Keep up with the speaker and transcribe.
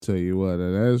Tell you what,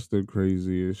 that's the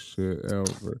craziest shit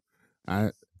ever. I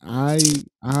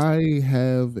I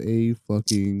have a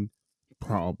fucking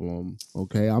problem.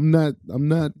 Okay, I'm not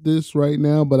this right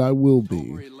now, but I will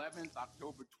October be. 11th,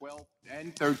 October 12th,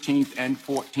 and 13th, and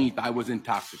 14th, I was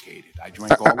intoxicated. I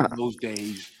drank all of those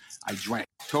days. I drank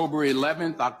October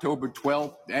 11th, October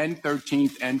 12th, and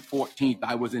 13th, and 14th,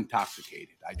 I was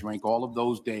intoxicated. I drank all of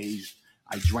those days.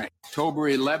 I drank October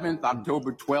 11th,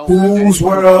 October 12th. Whose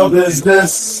world is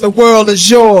this? The world is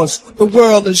yours. The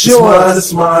world is It's mine, yours.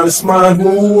 it's mine, it's mine.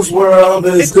 Whose world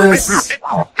is this?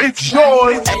 It's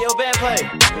yours. Hey, yo, bad play.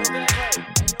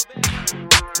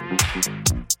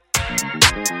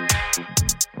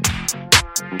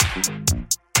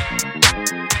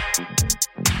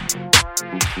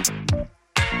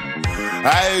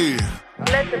 Hey,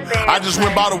 I just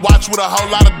went bought a watch with a whole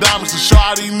lot of diamonds to show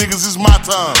all these niggas it's my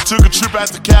time. Took a trip out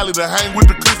to Cali to hang with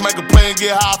the clips, make a play and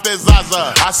get high off that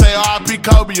Zaza. I say R.I.P.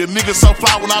 Kobe, a nigga so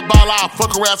fly when I ball out,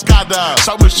 fuck around skydive.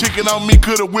 So much chicken on me,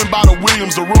 could've went by the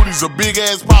Williams, the Rudies, a big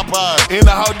ass Popeye. In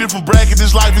a whole different bracket,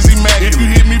 this life is immaculate. If you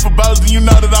hit me for bows, then you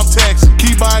know that I'm taxing.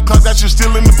 Keep buying clothes, that shit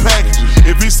still in the packages.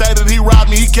 If he say that he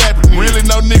robbed me, he capping it. Really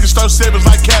no niggas throw sevens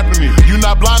like Kaepernick. You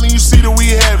not blind and you see that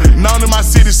we have it. Known in my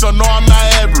city, so no I'm not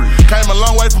average. Came a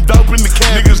long way from dope in the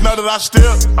can. Niggas know that I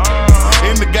step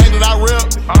in the game that I rep.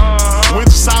 Went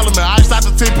to Solomon, iced out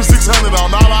the 10 for 600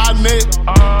 on all our net.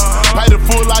 Paid it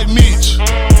full like Mitch.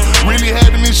 Really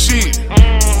having this shit.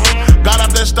 Got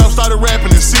out that stuff, started rapping,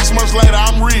 and 6 months later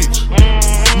I'm rich.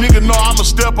 Nigga know I'm a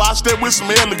stepper, I step with some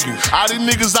elegance. All these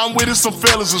niggas I'm with is some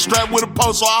fellas and strapped with a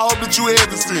post, so I hope that you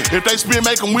hesitant. If they spin,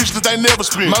 make them wish that they never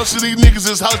spin. Most of these niggas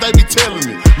is hoes, they be telling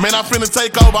me. Man, I'm finna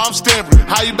take over, I'm stamping it.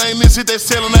 How you bang this hit, they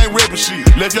selling, ain't ripping shit.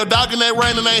 Left your dog in that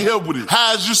rain and ain't help with it.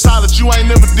 How is you solid, you ain't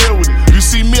never dealt with it. You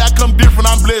see me, I come different,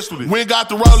 I'm blessed with it. We ain't got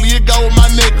the rollie, it go with my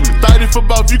necklace. 30 for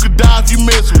both, you could die if you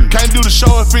mess with it. Can't do the show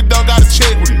if it don't gotta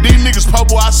check with it. These niggas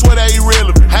popo, I swear they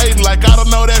irrelevant. Hating like I don't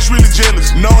know, that's really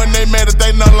jealous. Knowing they mad that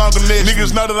they no longer next.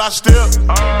 Niggas know that I step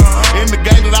in the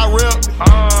game that I rep.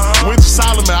 Went to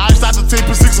Solomon, iced out the 10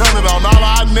 for 600 on all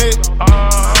our net.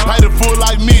 Paid it full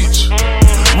like Mitch.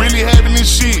 Really having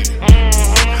this shit.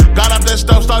 Got out that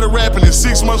stuff, started rapping, and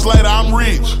 6 months later I'm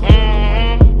rich.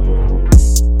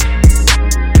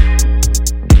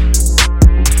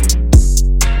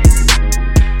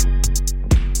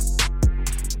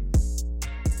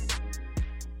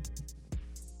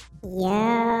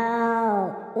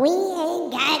 Yo, we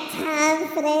ain't got time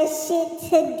for that shit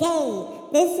today.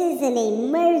 This is an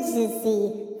emergency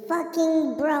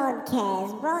fucking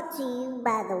broadcast brought to you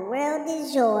by The World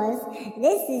Is Yours.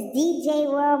 This is DJ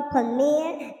World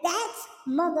Premiere. That's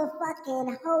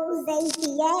motherfucking Jose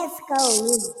Fiasco,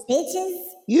 you bitches.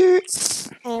 Yeah.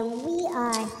 And we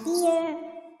are here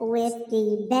with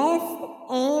the best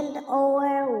and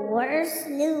or worst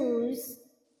news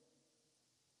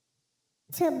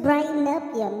to brighten up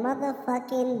your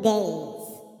motherfucking days.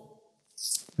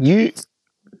 Yeah.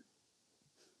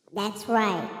 That's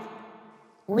right.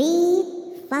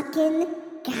 We fucking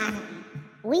got him.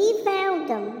 We found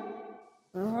him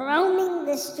roaming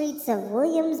the streets of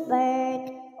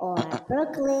Williamsburg or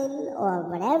Brooklyn or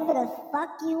whatever the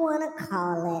fuck you want to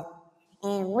call it.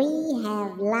 And we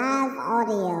have live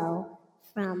audio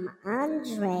from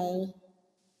Andre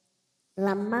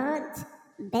Lamont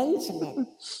Benjamin.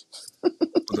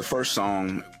 The first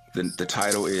song, the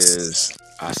title is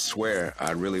I Swear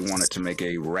I Really Wanted to Make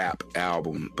a Rap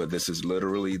Album, but this is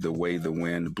literally the way the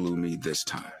wind blew me this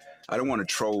time. I don't want to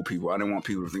troll people. I don't want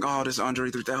people to think, oh, this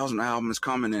Andre 3000 album is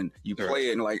coming, and you play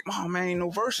it and like, oh man, ain't no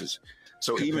verses.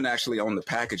 So even actually on the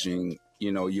packaging,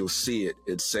 you know, you'll see it.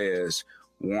 It says,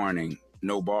 warning,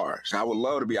 no bars. I would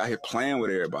love to be out here playing with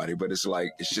everybody, but it's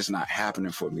like, it's just not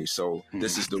happening for me. So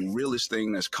this is the realest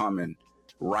thing that's coming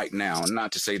right now.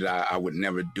 Not to say that I would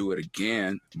never do it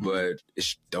again, but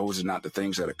those are not the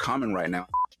things that are coming right now.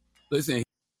 Listen,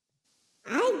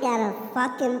 I got a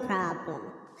fucking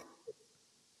problem.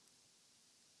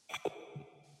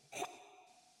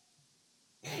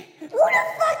 Who the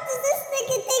fuck does this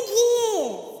nigga think he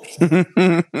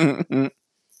is?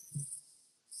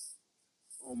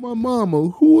 Oh my mama,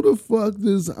 who the fuck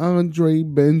does Andre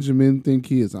Benjamin think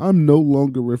he is? I'm no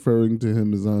longer referring to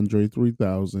him as Andre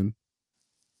 3000.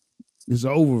 It's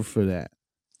over for that,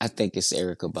 I think it's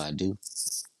Erica Badu.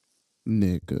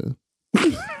 nigga.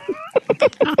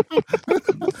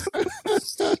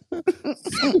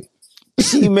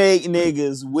 She make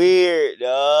niggas weird,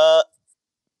 dog.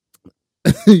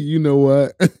 You know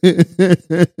what?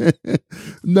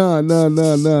 Nah.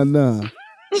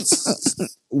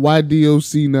 Why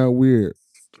DOC not weird?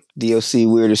 DOC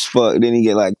weird as fuck. Then he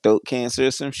get like throat cancer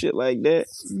or some shit like that.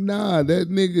 Nah, that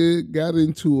nigga got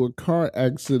into a car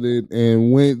accident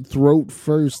and went throat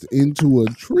first into a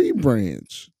tree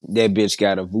branch. That bitch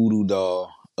got a voodoo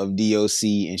doll of DOC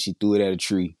and she threw it at a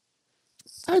tree.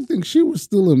 I think she was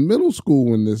still in middle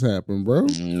school when this happened, bro.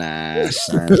 Nah,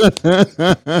 son.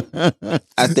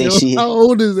 I think Yo, she how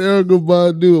old is Erica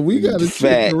Badu? We gotta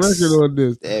check the facts. record on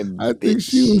this. That I think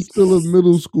she bitch. was still in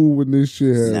middle school when this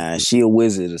shit happened. Nah, she a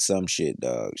wizard or some shit,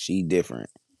 dog. She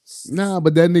different. Nah,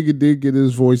 but that nigga did get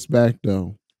his voice back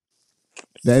though.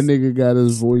 That nigga got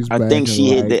his voice I back think and she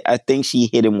hit like, that. I think she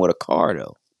hit him with a car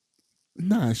though.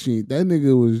 nah, that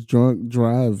nigga was drunk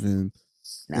driving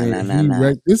and he Nah.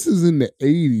 wrecked. This is in the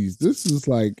 80s. This is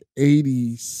like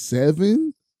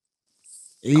 87,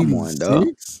 Come on, dog.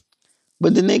 86.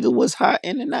 But the nigga was hot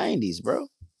in the 90s, bro.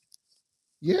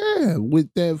 Yeah, with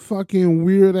that fucking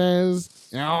weird ass,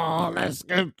 oh, let's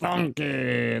get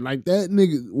funky. Like that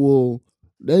nigga, well,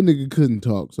 that nigga couldn't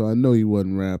talk, so I know he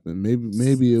wasn't rapping.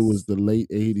 Maybe it was the late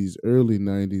 80s, early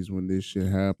 90s when this shit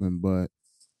happened, but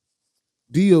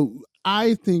Dio,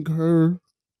 I think her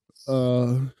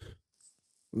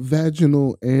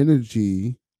vaginal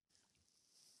energy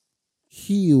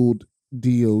healed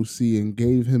DOC and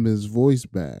gave him his voice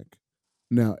back.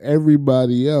 Now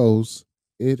everybody else,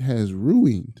 it has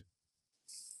ruined.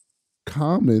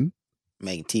 Common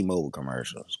Making T-Mobile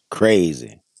commercials.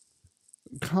 Crazy.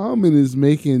 Common is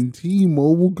making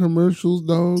T-Mobile commercials,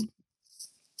 dog.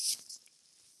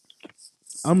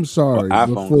 I'm Or sorry, but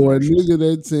iPhone for a commercials. nigga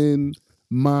that's in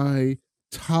my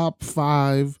top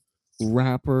 5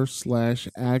 rapper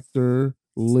 / actor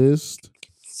list,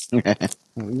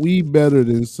 we better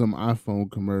than some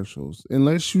iPhone commercials.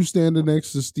 Unless you standing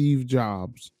next to Steve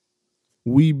Jobs,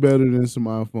 we better than some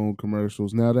iPhone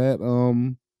commercials. Now that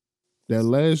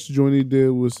last joint he did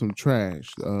was some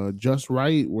trash. Just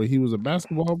Right, where he was a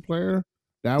basketball player,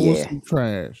 that was Yeah. some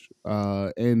trash.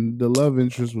 And the love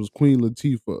interest was Queen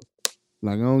Latifah.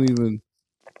 Like I don't even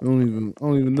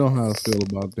know how to feel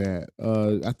about that.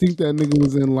 I think that nigga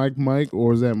was in Like Mike,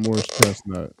 or is that Morris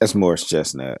Chestnut? That's Morris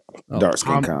Chestnut. Oh, Dark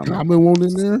skin common. Common won't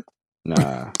in there.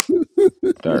 Nah.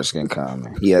 Dark skin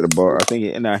common. He had a ball. I think he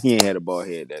ain't had a ball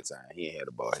head that time. He ain't had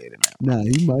a ball head in that Nah,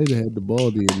 he might have had the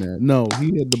baldy in that. No,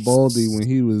 he had the baldy when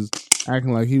he was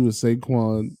acting like he was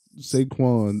Saquon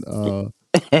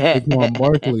one.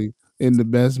 Barkley in The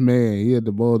Best Man. He had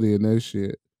the baldy in that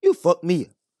shit. You fuck me.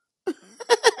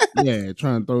 Yeah,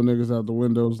 trying to throw niggas out the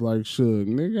windows like Suge.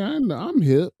 Nigga, I know, I'm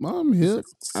hip. I'm hip.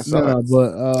 I saw Nah, it.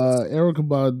 but Erica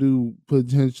Badu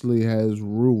potentially has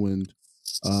ruined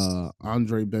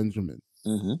Andre Benjamin.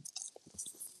 Mm-hmm.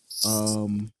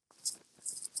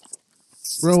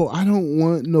 Bro, I don't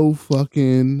want no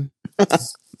fucking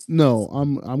no,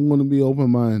 I'm gonna be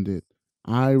open minded.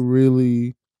 I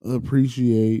really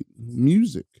appreciate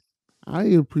music. I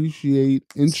appreciate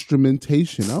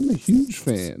instrumentation. I'm a huge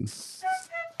fan.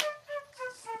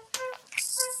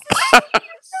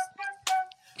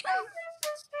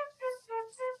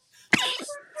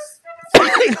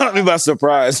 He caught me by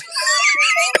surprise.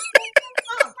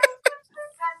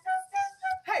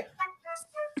 Hey,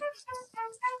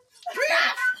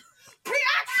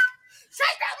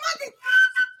 shake that monkey.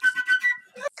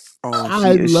 Oh,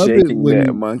 I she is love it shaking that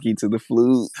when monkey to the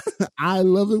flute. I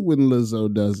love it when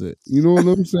Lizzo does it. You know what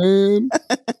I'm saying?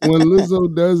 When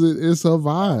Lizzo does it, it's a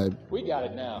vibe. We got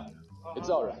it now. It's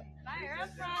all right.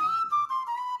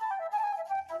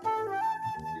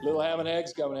 Little ham and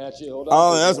eggs coming at you. Hold on.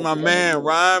 Oh, that's my man,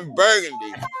 Ron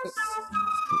Burgundy.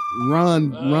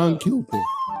 Ron killed it.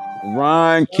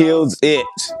 Ron kills it.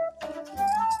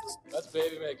 That's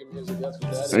baby making music. That's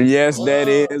what that is. Yes, that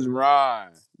is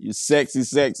Ron. You sexy,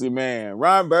 sexy man.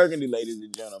 Ron Burgundy, ladies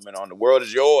and gentlemen, on The World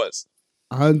Is Yours.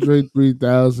 Andre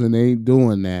 3000 ain't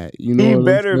doing that. You know He what I'm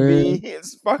better be. saying?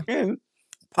 It's fucking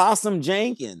Possum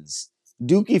Jenkins,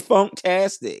 Dookie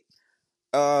Funktastic,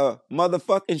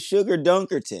 motherfucking Sugar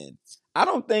Dunkerton. I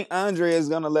don't think Andre is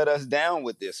gonna let us down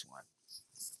with this one.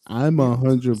 I'm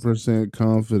 100%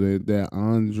 confident that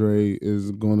Andre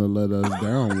is gonna let us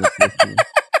down with this one.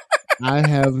 I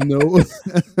have no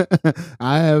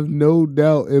I have no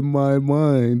doubt in my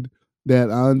mind that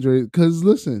Andre, cause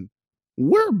listen,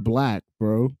 we're black,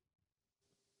 bro.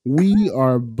 We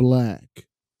are black.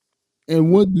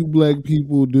 And what do black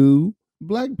people do?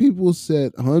 Black people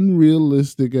set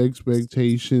unrealistic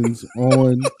expectations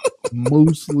on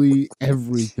mostly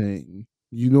everything.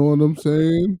 You know what I'm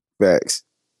saying? Facts.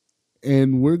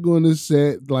 And we're going to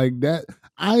set like that.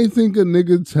 I think a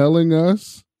nigga telling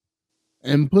us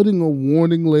and putting a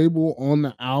warning label on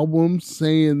the album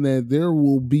saying that there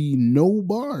will be no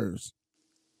bars.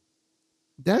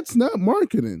 That's not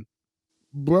marketing.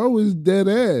 Bro is dead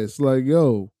ass. Like,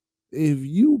 yo, if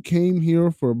you came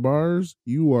here for bars,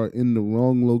 you are in the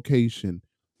wrong location.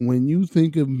 When you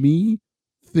think of me,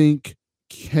 think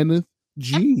Kenneth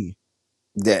G.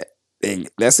 That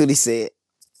that's what he said.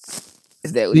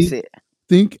 Is that what he Think said?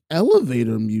 think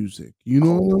elevator music. You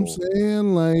know what I'm Oh.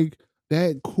 saying? Like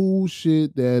that cool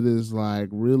shit that is like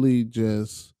really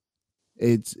just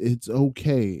it's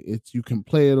okay. It's you can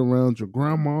play it around your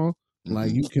grandma.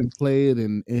 Like Mhm. you can play it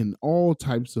in all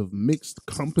types of mixed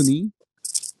company.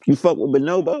 You fuck with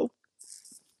Bonobo?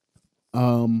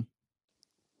 Um,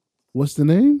 what's the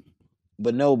name?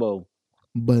 Bonobo.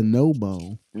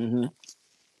 Bonobo. Mm-hmm.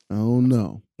 I don't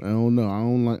know. I don't know. I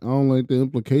don't like the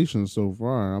implications so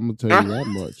far. I'm gonna tell you that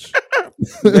much.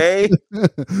 They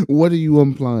What are you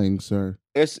implying, sir?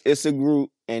 it's a group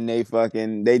and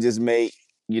they just make,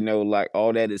 like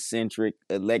all that eccentric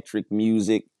electric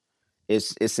music.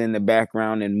 It's in the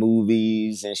background in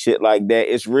movies and shit like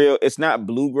that. It's real. It's not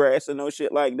bluegrass or no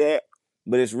shit like that,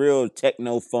 but it's real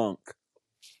techno funk.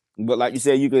 But like you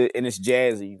said, you could, and it's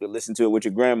jazzy. You could listen to it with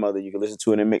your grandmother. You could listen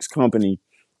to it in mixed company.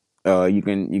 You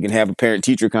can have a parent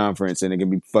teacher conference and it can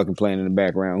be fucking playing in the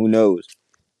background. Who knows?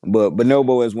 But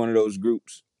Bonobo is one of those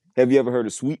groups. Have you ever heard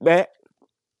of Sweetback?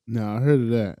 No, I heard of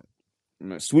that.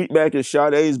 Sweetback is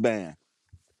Sade's band.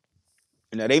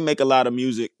 Now they make a lot of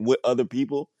music with other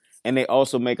people, and they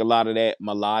also make a lot of that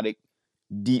melodic,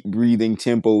 deep breathing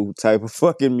tempo type of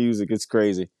fucking music. It's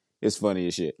crazy. It's funny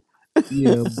as shit.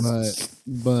 Yeah,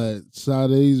 but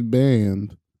Sade's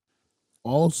band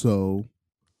also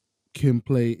can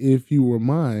play "If You Were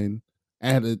Mine"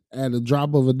 at a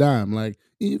drop of a dime. Like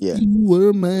if Yeah, you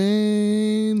were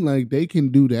mine, like they can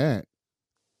do that.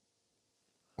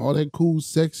 All that cool,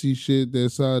 sexy shit that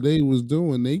Sade was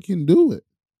doing, they can do it.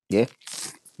 yeah.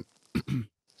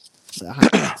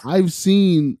 I, I've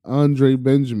seen Andre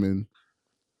Benjamin.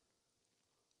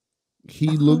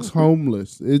 He looks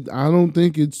homeless. I don't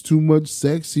think it's too much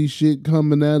sexy shit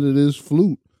coming out of this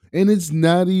flute. And it's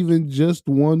not even just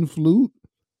one flute.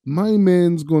 My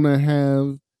man's gonna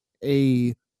have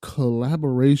a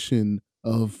collaboration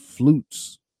of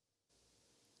flutes.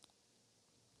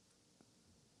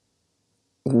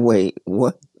 Wait,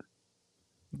 what?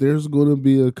 There's gonna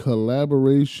be a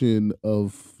collaboration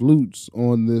of flutes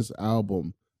on this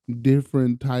album.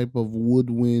 Different type of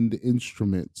woodwind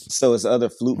instruments. So it's other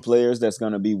flute players that's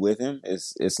gonna be with him.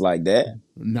 It's like that,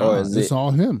 or Nah, is it's it?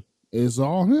 all him. It's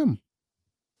all him.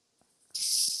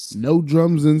 No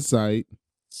drums in sight.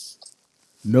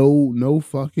 No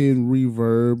fucking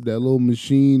reverb. That little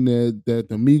machine that the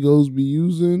Migos be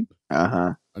using. Uh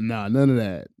huh. Nah, none of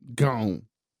that. Gone.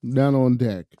 Not on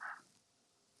deck.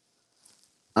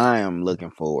 I am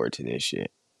looking forward to this shit.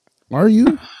 Are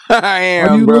you? I Are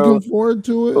am, you bro. looking forward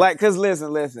to it? Like, cause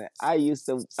listen.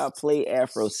 I play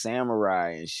Afro Samurai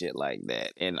and shit like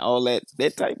that, and all that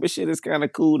type of shit is kind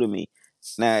of cool to me.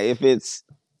 Now, if it's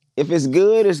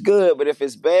good, it's good. But if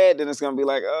it's bad, then it's gonna be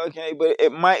like, okay. But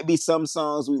it might be some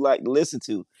songs we like to listen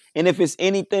to. And if it's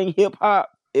anything hip hop,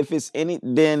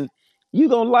 then you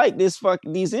gonna like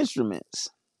these instruments.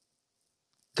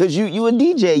 Cause you a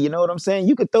DJ, you know what I'm saying?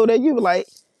 You could throw that. You like,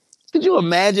 could you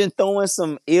imagine throwing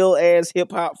some ill ass hip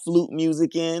hop flute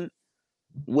music in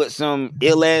with some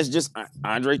ill ass just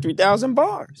Andre 3000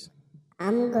 bars?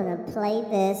 I'm gonna play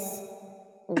this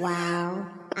while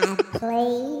I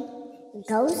play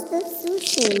Ghost of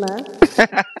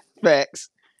Tsushima, Facts.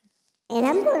 and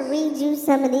I'm gonna read you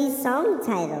some of these song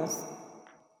titles.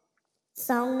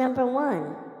 Song number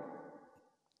one,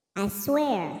 I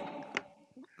swear,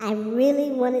 I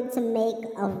really wanted to make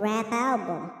a rap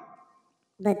album,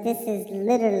 but this is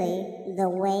literally the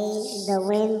way the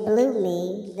wind blew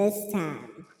me this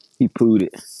time. He pooed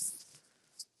it.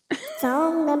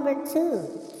 Song number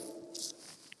two,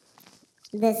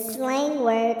 the slang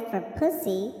word for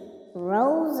pussy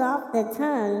rolls off the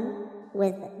tongue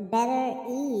with better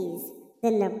ease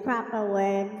than the proper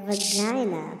word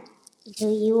vagina. Do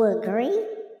you agree?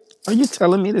 Are you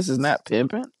telling me this is not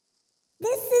pimping?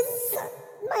 This is,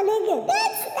 my nigga,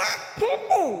 that's not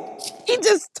pimping. He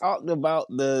just talked about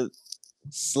the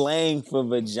slang for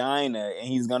vagina and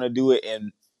he's gonna do it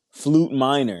in flute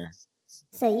minor.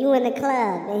 So you in the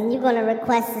club and you're gonna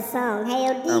request a song. Hey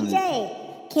yo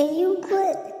DJ, can you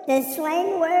put the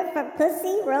slang word for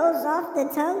pussy rolls off the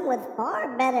tongue with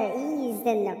far better ease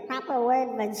than the proper word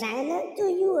vagina? Do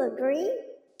you agree?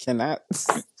 Can I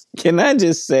can I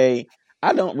just say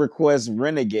I don't request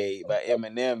Renegade by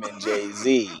Eminem and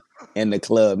Jay-Z in the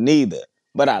club neither.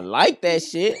 But I like that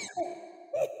shit.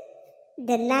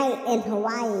 The night in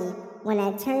Hawaii when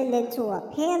I turned into a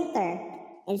panther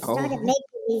and started Oh.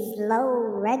 making these low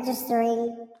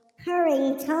registering,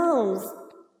 purring tones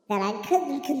that I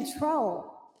couldn't control.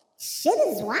 Shit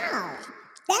is wild.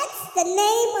 That's the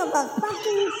name of a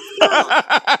fucking song.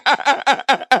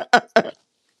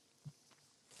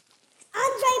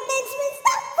 Andre Benjamin,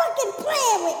 stop fucking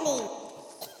playing with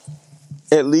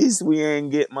me. At least we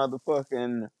ain't get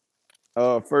motherfucking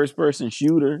first person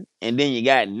shooter, and then you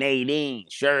got Nadine,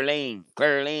 Shirlene,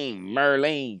 Clarlene,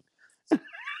 Merlene.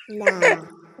 Nah,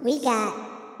 we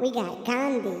got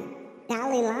Gandhi,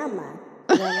 Dalai Lama,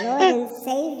 your Lord and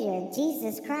Savior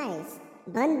Jesus Christ,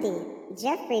 Bundy,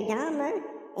 Jeffrey Dahmer,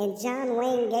 and John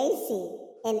Wayne Gacy.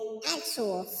 An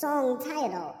actual song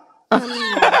title from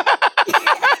the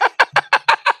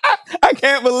I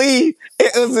can't believe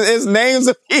it's names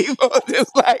of people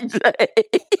just like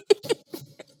Drake.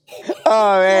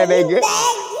 Oh Now man, they good.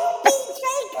 you beat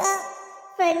Drake up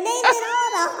for naming all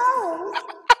the hoes,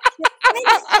 the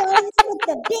Flintstones with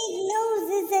the big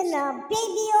noses and the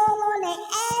baby all on their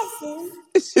asses.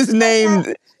 It's just But named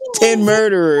you 10 ain't hit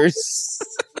murderers.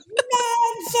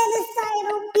 mad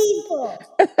genocidal people.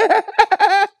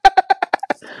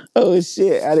 Oh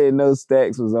shit, I didn't know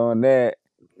Stacks was on that.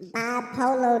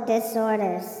 Bipolar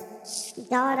disorders.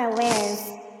 Daughter wears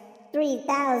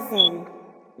 3,000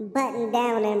 button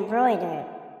down embroidered.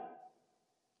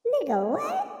 Nigga,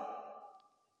 what?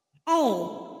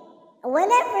 Hey,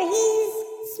 whenever he's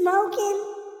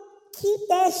smoking, keep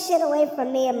that shit away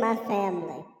from me and my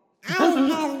family. I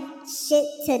have shit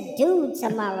to do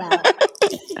tomorrow.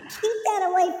 Keep that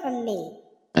away from me.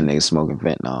 And they smoking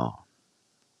fentanyl.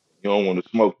 You don't want to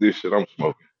smoke this shit I'm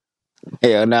smoking.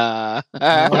 Hell nah.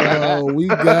 Oh, we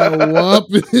got WAP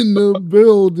in the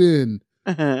building.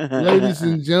 Ladies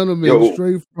and gentlemen, Yo,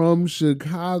 straight from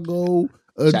Chicago,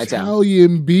 Chi-town.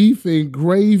 Italian beef and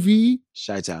gravy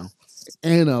Chi-town.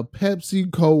 and a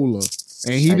Pepsi Cola.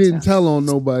 And he didn't Chi-town. tell on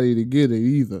nobody to get it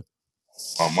either.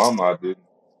 my mama I didn't.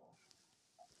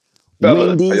 Fellas, how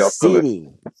Windy y'all feeling? City.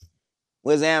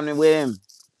 What's happening with him?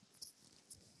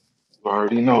 You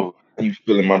already know. How you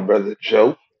feeling, my brother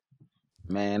Joe?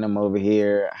 Man, I'm over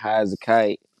here high as a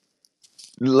kite,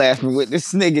 laughing with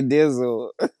this nigga Dizzle.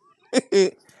 I've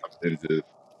been just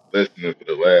listening for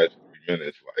the last 3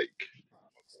 minutes, like,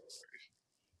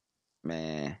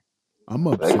 Man, I'm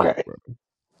upset, okay. bro.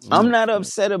 I'm I'm not upset.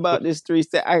 upset about this three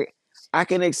step. I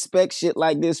can expect shit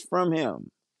like this from him.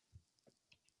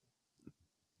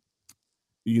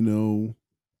 You know,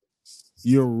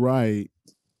 you're right,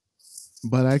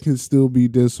 but I can still be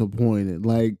disappointed.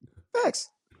 Facts.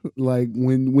 Like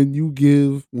when you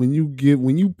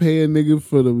pay a nigga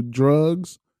for the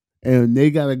drugs and they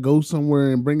gotta go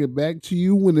somewhere and bring it back to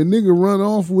you, when the nigga run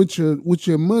off with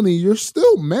your money, you're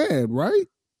still mad, right?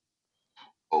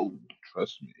 Oh,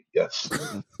 trust me, yes.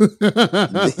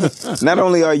 Not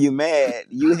only are you mad,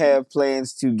 you have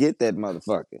plans to get that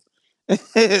motherfucker.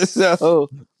 So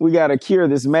we gotta cure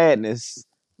this madness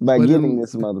by but getting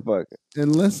this motherfucker.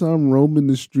 unless I'm roaming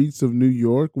the streets of New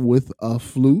York with a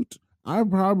flute, I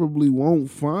probably won't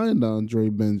find Andre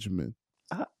Benjamin.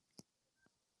 Uh,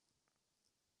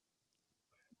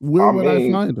 Where I would I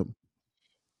mean, find him?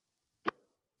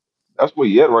 that's where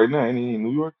he at right now. Ain't he in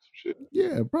New York? Some shit.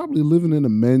 Yeah, probably living in a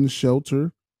men's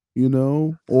shelter, you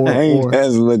know, that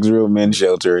looks real men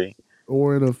sheltery.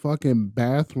 or in a fucking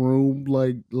bathroom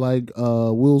like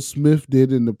Will Smith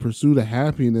did in The Pursuit of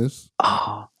Happiness.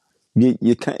 Oh, you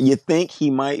think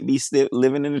he might be still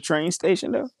living in the train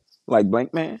station though, like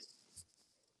Blank Man?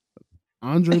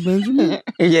 Andre Benjamin,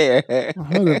 Yeah.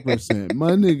 100%.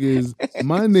 My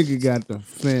nigga got the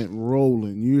fent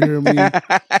rolling. You hear me?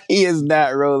 He is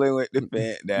not rolling with the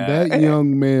fat That dog.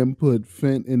 young man put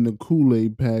fent in the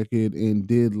Kool-Aid packet and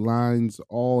did lines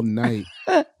all night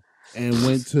and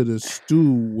went to the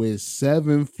stew with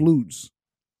 7 flutes.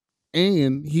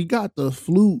 And he got the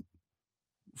flute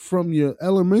from your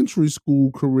elementary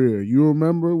school career. You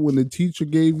remember when the teacher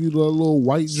gave you the little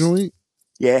white joint,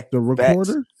 Yeah, the facts.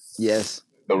 recorder? Yes.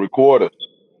 The recorder.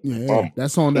 Yeah, Mama.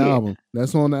 that's on the Yeah. album.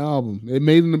 That's on the album. It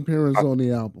made an appearance I, on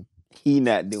the album. He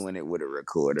not doing it with a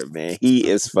recorder, man. He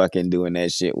is fucking doing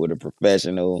that shit with a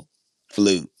professional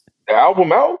flute. the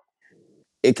album out?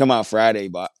 It come out Friday,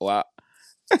 but wow.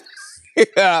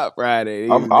 Friday.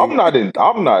 I'm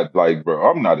not like,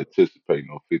 bro, I'm not anticipating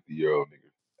no 50-year-old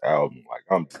nigga album. Like,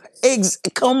 I'm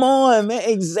Come on, man.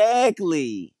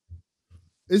 Exactly.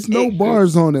 It's It, no just,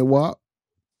 bars on it, Wop.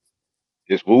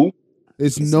 it's who?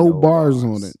 It's it's no no bars on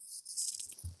bars. it.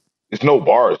 It's no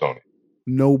bars on it.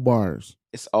 No bars.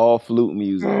 It's all flute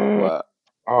music. Mm, Wow.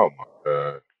 oh my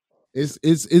god. It's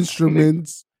Them niggas,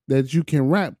 instruments that you can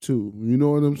rap to. You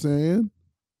know what I'm saying?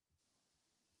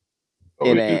 Oh,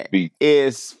 It it's just ain't. beat.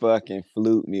 It's fucking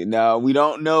flute music. No, we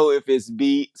don't know if it's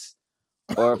beats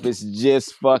or if it's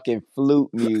just fucking flute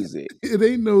music. It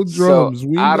ain't no So drums.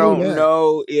 We I know don't that.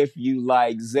 know if you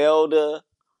like Zelda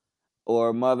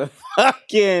or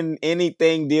motherfucking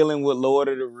anything dealing with Lord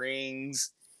of the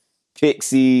Rings,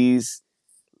 Pixies,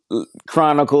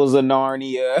 Chronicles of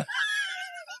Narnia.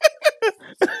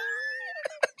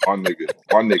 My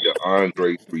nigga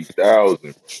Andre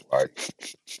 3000, bro. Like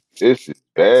this is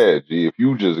bad, G. If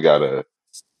you just gotta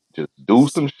just do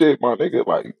some shit, my nigga,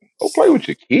 like go play with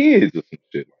your kids or some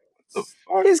shit. Like what the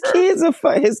fuck,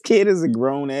 bro? His kid is a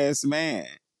grown ass man.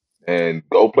 And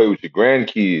go play with your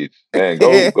grandkids. Man,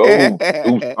 go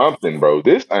do something, bro.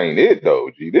 This ain't it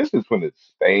though, G. This is gonna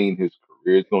stain his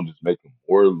career. It's gonna just make him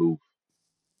more aloof,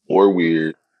 more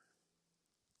weird.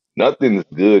 Nothing's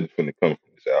good finna come from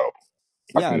this album.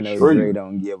 I Y'all can know assure Dre you,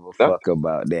 don't give a fuck nothing.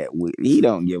 about that. He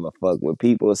don't give a fuck what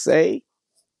people say.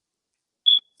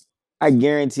 I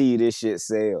guarantee you this shit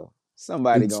sell.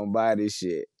 Somebody It's gonna buy this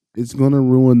shit. it's gonna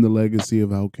ruin the legacy of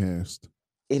Outkast.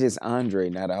 It is Andre,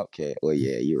 not Outkast. Well,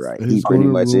 yeah, you're right. He It's pretty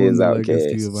gonna much ruin is the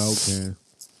legacy Outkast. of Outkast.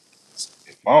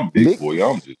 If I'm Big Big Boy,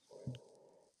 I'm just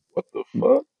what the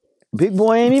fuck? Big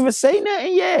Boy ain't even say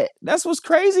nothing yet. That's what's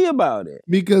crazy about it.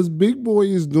 Because Big Boy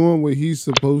is doing what he's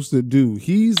supposed to do.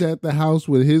 He's at the house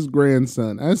with his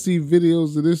grandson. I see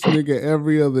videos of this nigga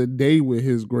every other day with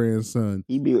his grandson.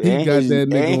 He be He got that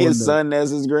nigga and on his the son as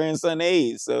his grandson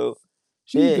age. So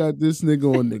he shit. got this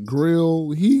nigga on the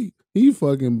grill. He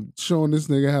fucking showing this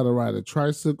nigga how to ride a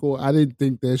tricycle. I didn't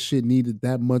think that shit needed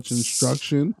that much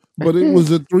instruction, but it was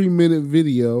a 3-minute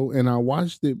video and I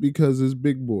watched it because it's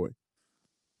Big Boy.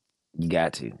 You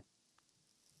got to.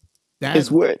 That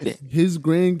It's worth it. his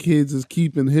grandkids is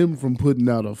keeping him from putting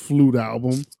out a flute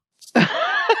album.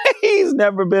 He's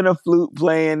never been a flute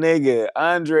playing nigga.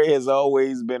 Andre has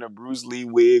always been a Bruce Lee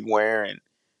wig wearing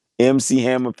MC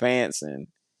Hammer pants, and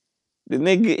the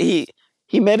nigga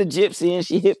he met a gypsy and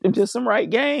she hipped him to some right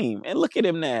game. And look at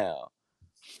him now.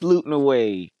 Fluting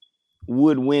away,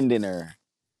 woodwinding her.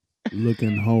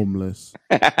 Looking homeless,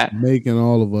 making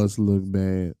all of us look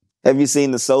bad. Have you seen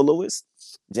The Soloist?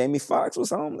 Jamie Foxx was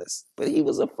homeless, but he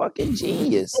was a fucking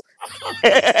genius.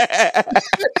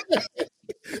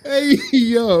 Hey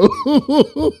yo,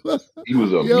 He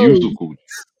was a yo, musical.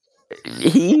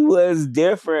 He was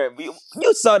different. You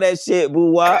saw that shit,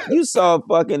 boo wop. You saw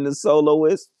fucking The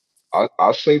Soloist. I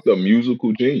think the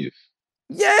musical genius.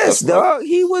 Yes, That's what I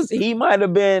dog. He might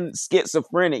have been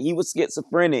schizophrenic. He was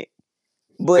schizophrenic,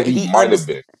 said but he he might have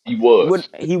understood been. He was. what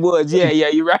he was. Yeah, yeah,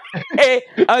 you're right. Hey,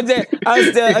 I'm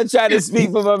trying to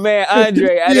speak for my man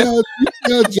Andre. I don't. you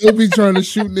see how Joe be trying to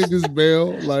shoot niggas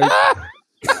bail like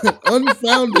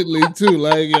unfoundedly too.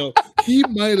 Like yo, he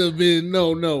might have been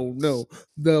no.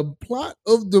 The plot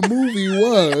of the movie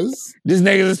was This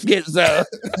nigga's a schizo.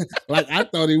 like I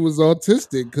thought he was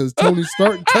autistic because Tony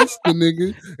Stark touched the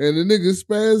nigga and the nigga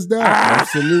spazzed out.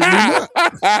 Absolutely not.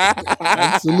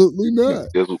 Absolutely not.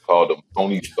 This was called him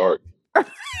Tony Stark.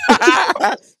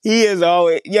 He is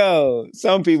always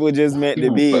some people just meant He to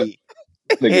was be.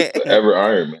 this nigga's forever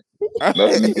Iron Man.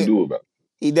 Nothing you can do about it.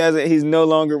 He doesn't. He's no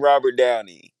longer Robert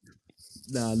Downey.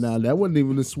 Nah, that wasn't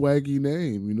even a swaggy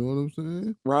name. You know what I'm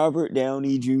saying? Robert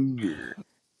Downey Jr.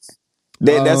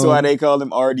 That's why they call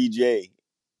him RDJ.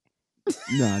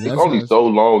 Nah, It's that's only not. so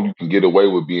long you can get away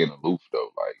with being aloof though.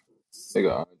 Like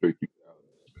nigga Andre 3000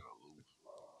 has been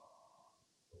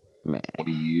aloof Man, for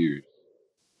 20 years.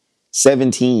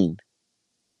 17.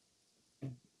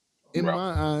 In Around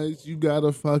my eyes, you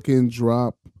gotta fucking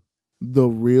drop the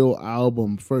real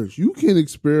album first. You can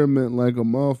experiment like a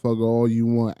motherfucker all you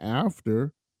want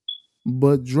after,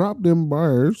 but drop them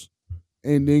bars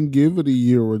and then give it a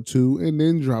year or two and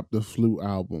then drop the flute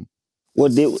album. Well,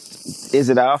 is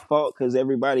it our fault because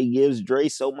everybody gives Dre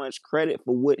so much credit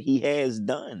for what he has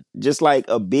done? Just like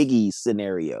a Biggie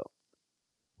scenario.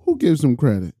 Who gives him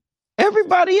credit?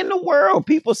 Everybody in the world,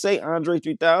 people say Andre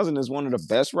 3000 is one of the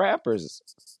best rappers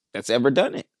that's ever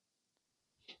done it.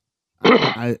 I the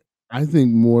I, I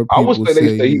think more I would people say they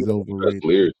say say he's he's one of the best overrated.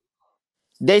 lyrics.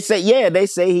 They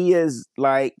say he is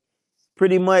like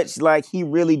pretty much like he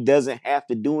really doesn't have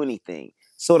to do anything.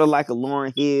 Sort of like a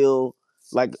Lauryn Hill,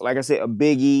 like I said, a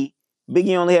Biggie.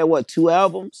 Biggie only had what, 2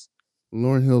 albums?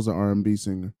 Lauryn Hill's an R&B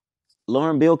singer.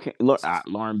 Lauren B.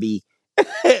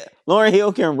 Lauryn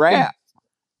Hill can rap.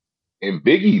 And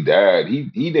Biggie died. He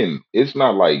didn't. It's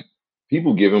not like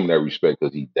people give him that respect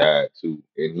because he died too,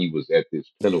 and he was at this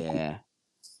pinnacle Yeah,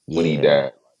 when he yeah.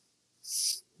 died.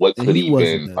 What And could he he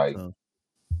wasn't been that like? tough.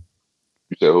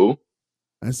 You said who?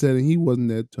 I said and he wasn't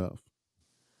that tough.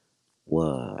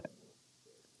 What?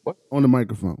 What? On the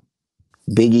microphone.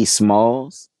 Biggie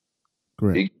Smalls,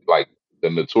 Correct. Like the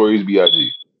Notorious B.I.G.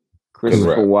 can Correct.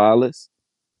 Christopher rap. Wallace.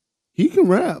 He can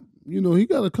rap. He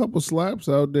got a couple slaps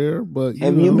out there, but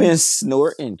Have you been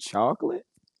snorting chocolate?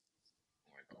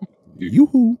 You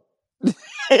yoo-hoo.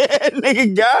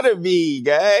 Nigga gotta be,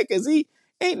 guy, cause he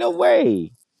ain't no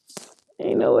way.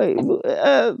 Ain't no way.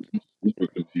 super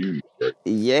confused, right?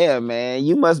 Yeah, man.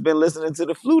 You must been listening to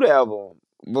the Flute album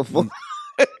before.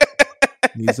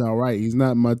 He, he's all right. He's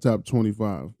not in my top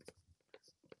 25.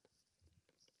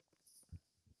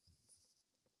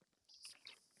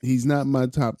 He's not in my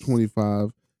top 25,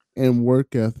 and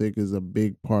work ethic is a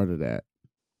big part of that.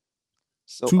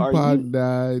 So are Tupac you?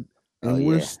 died, Oh and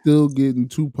we're yeah. still getting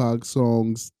Tupac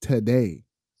songs today.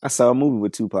 I saw a movie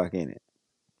with Tupac in it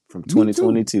from Me too.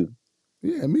 2022.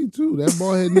 Yeah, me too. That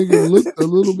bald head nigga looked a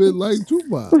little bit like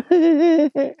Tupac.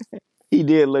 He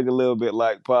did look a little bit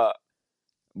like Pop,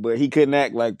 but he couldn't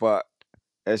act like Pop.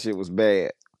 That shit was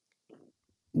bad.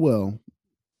 Well,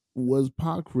 was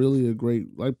Pac really a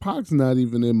great? Like Pac's not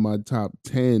even in my top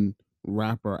 10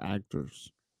 rapper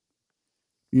actors.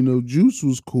 Juice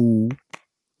was cool,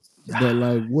 but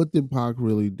like, what did Pac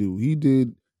really do? He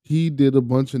did a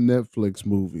bunch of Netflix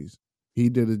movies. He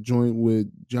did a joint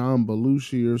with John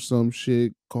Belushi or some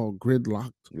shit called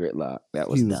Gridlocked. Gridlock. That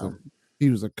was He was a dumb. he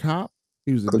was a cop.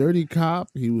 He was a Cook- dirty cop.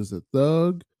 He was a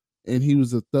thug, and he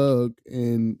was a thug,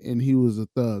 and he was a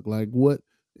thug. Like, what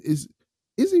is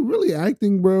he really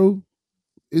acting, bro?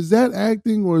 Is that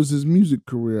acting or is his music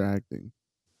career acting?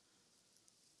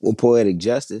 Well, Poetic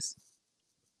Justice.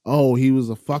 Oh, he was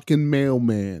a fucking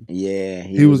mailman. Yeah,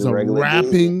 he He was was a a regular dude.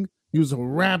 rapping. He was a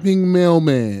rapping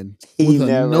mailman He with a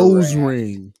never nose rapped.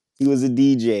 ring. He was a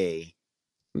DJ.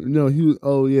 No, he was.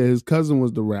 Oh yeah, his cousin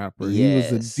was the rapper. He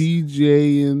was a Yes.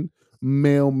 DJ and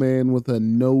mailman with a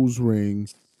nose ring,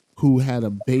 who had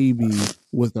a baby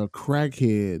with a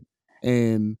crackhead,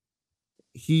 and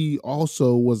he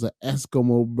also was an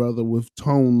Eskimo brother with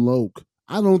Tone Loc.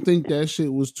 I don't think that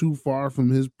shit was too far from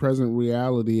his present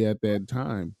reality at that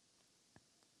time.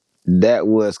 That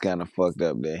was kind of fucked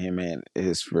up that him and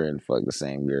his friend fucked the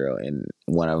same girl, and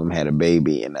one of them had a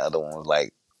baby, and the other one was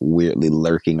like weirdly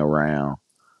lurking around.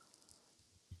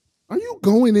 Are you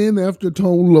going in after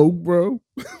Tone Loc, bro?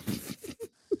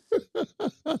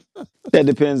 That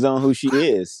depends on who she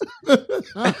is.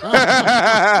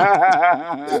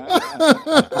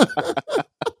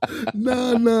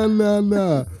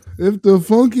 Nah. If the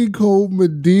funky cold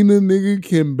Medina nigga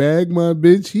can bag my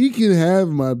bitch, he can have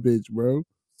my bitch, bro.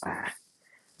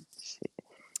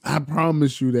 I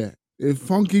promise you that. If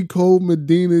funky cold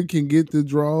Medina can get the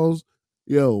draws,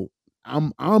 yo,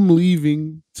 I'm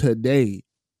leaving today.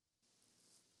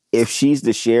 If she's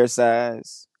the share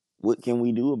size, what can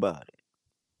we do about it?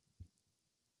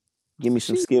 Give me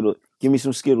some She Skittles. Give me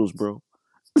some Skittles, bro.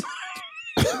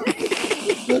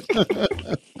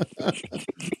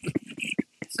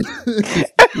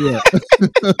 yeah.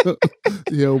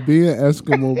 Yo, being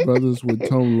Eskimo brothers with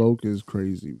Tone Loc is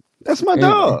crazy. That's my And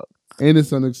dog. and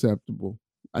it's unacceptable.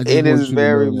 I just It is want you to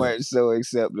very know that. much so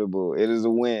acceptable. It is a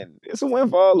win. It's a win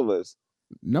for all of us.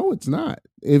 No, it's not.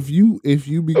 If you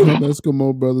become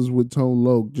Eskimo brothers with Tone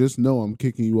Loc, just know I'm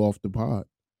kicking you off the pod.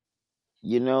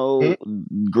 You know,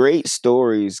 great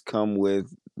stories come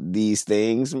with these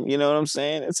things. You know what I'm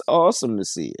saying? It's awesome to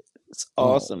see it. It's Oh,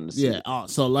 awesome to see yeah. Oh,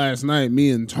 so last night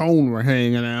me and Tone were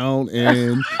hanging out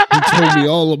and he told me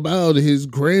all about his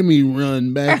Grammy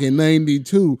run back in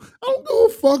 92. I don't give a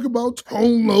fuck about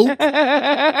Tone Loc. it.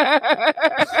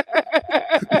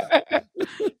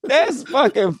 That's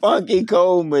fucking funky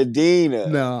cold Medina.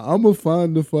 Nah, I'm gonna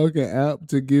find the fucking app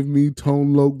to give me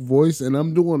Tone Loc voice, and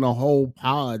I'm doing a whole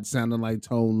pod sounding like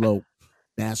Tone Loc.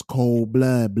 That's cold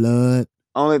blood.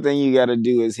 Only thing you gotta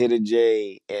do is hit a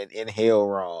J and inhale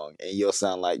wrong, and you'll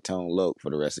sound like Tone Loc for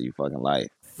the rest of your fucking life.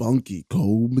 Funky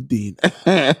cold Medina.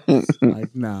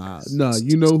 Like, nah.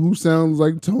 You know who sounds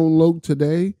like Tone Loc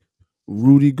today?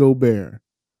 Rudy Gobert.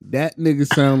 That nigga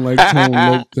sound like Tone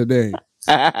Loc today.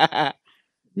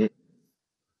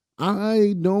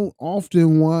 I don't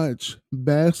often watch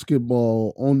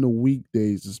basketball on the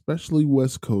weekdays, especially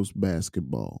West Coast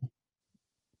basketball.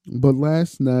 But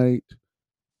last night,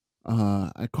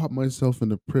 I caught myself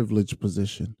in a privileged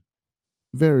position.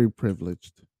 Very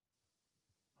privileged.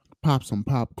 Pop some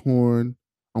popcorn.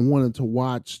 I wanted to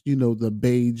watch, the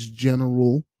beige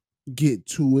general get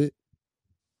to it.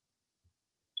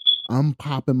 I'm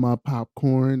popping my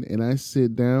popcorn and I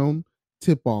sit down.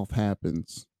 Tip off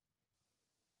happens.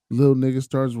 Little nigga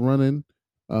starts running.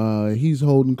 He's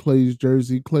holding Clay's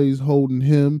jersey. Clay's holding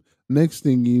him. Next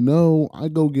thing you know, I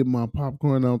go get my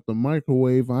popcorn out the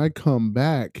microwave. I come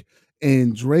back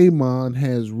and Draymond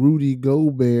has Rudy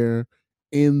Gobert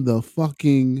in the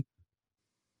fucking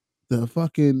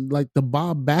like the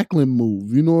Bob Backlund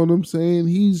move. You know what I'm saying?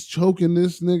 He's choking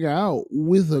this nigga out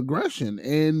with aggression.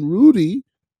 And Rudy,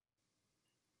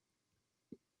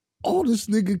 all this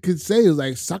nigga could say is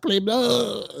like, suck les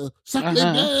blood, suck les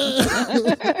blood.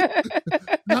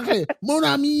 Mon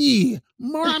ami,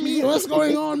 mon ami, what's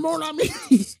going on, mon ami?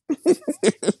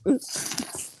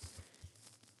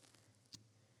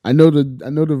 I know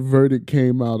the verdict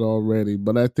came out already,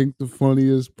 but I think the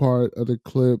funniest part of the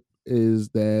clip is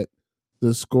that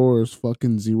the score is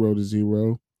fucking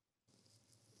 0-0.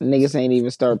 Niggas ain't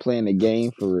even start playing the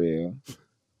game for real.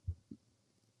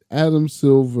 Adam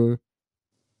Silver,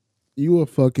 you a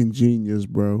fucking genius,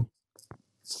 bro.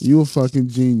 You a fucking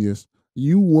genius.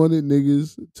 You wanted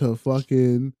niggas to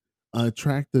fucking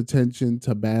attract attention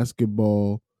to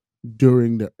basketball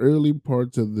during the early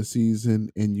parts of the season,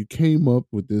 and you came up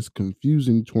with this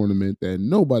confusing tournament that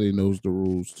nobody knows the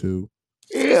rules to.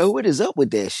 Yeah, what is up with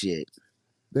that shit?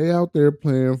 They out there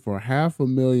playing for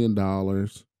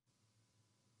 $500,000,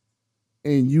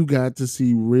 and you got to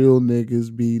see real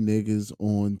niggas be niggas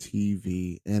on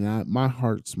TV, and my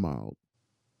heart smiled.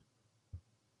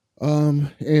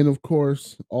 And of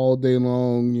course, all day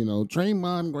long,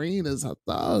 Draymond Green is a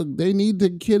thug. They need to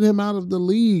get him out of the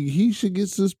league. He should get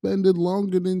suspended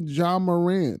longer than Ja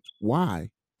Morant. Why?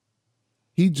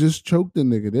 He just choked the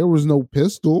nigga. There was no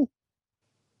pistol.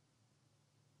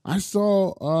 I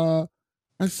saw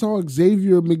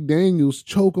Xavier McDaniels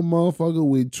choke a motherfucker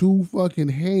with two fucking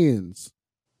hands.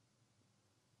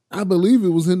 I believe it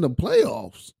was in the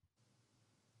playoffs.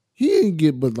 He ain't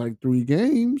get but like 3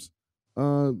 games.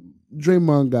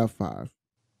 Draymond got 5.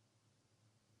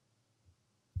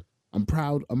 I'm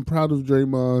proud. I'm proud of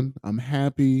Draymond. I'm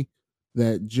happy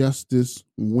that justice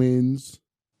wins.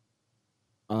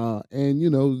 And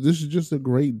this is just a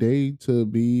great day to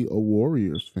be a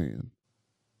Warriors fan.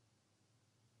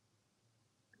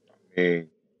 And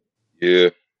yeah,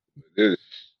 this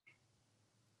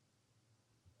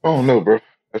I don't know, bro.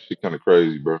 That shit kind of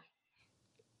crazy, bro.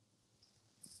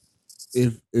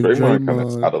 If Draymond kind of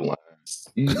Draymond, out of line.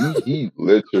 He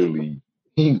literally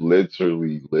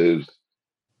lives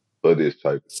for this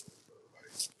type of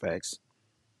Facts.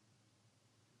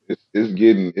 it's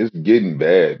getting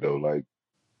bad though. Like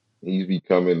he's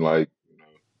becoming like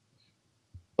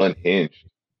unhinged.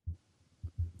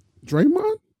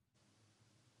 Draymond,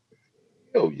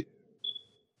 Hell yeah.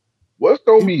 What's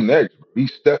gonna be next? Bro?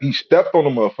 He stepped on a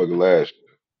motherfucker last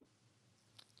year.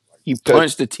 Like He he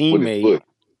touched punched a with his teammate. foot.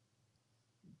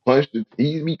 Punched it.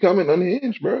 He's becoming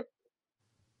unhinged, bro.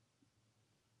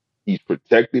 He's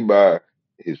protected by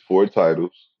his 4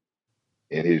 titles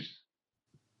and his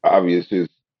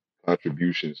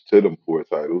contributions to them 4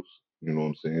 titles. You know what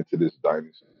I'm saying? To this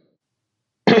dynasty.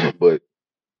 But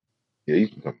yeah,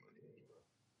 he's becoming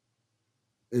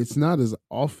it's not his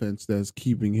offense that's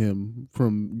keeping him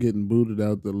from getting booted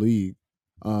out the league.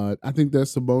 I think that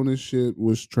Sabonis shit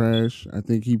was trash. I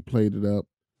think he played it up.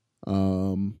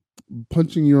 Um,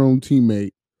 Punching your own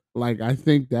teammate, like I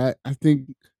think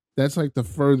that's like the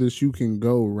furthest you can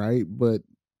go, right? But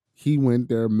he went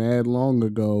there mad long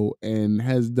ago and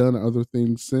has done other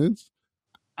things since.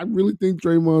 I really think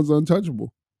Draymond's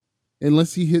untouchable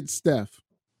unless he hits Steph.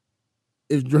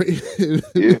 If Dray,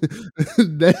 yeah.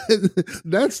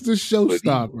 that's the But he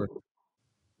showstopper.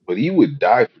 but he would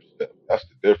die for Steph. That's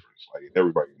the difference. Like and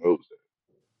everybody knows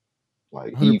that.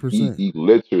 Like Hundred he percent.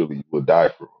 literally would die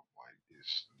for him. Like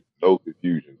there's no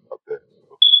confusion about that.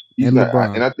 So he's And not,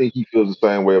 LeBron. and I think he feels the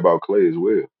same way about Clay as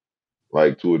well.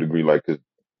 Like to a degree, like because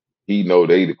he know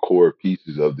they the core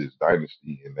pieces of this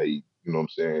dynasty, and they, you know what I'm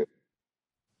saying,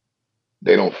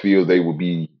 they don't feel they would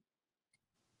be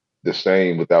the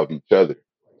same without each other.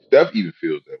 Steph even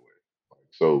feels that way.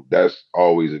 So that's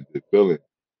always a good feeling.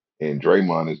 And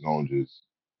Draymond is gonna just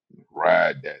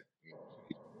ride that. You know what I'm saying?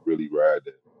 He's gonna really ride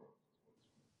that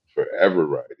forever,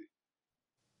 ride it.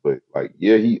 But like,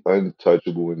 yeah, he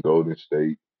untouchable in Golden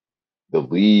State. The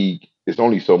league, it's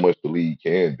only so much the league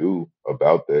can do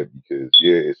about that because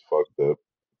yeah, it's fucked up.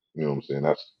 You know what I'm saying?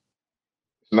 That's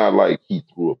it's not like he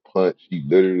threw a punch. He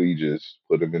literally just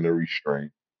put him in a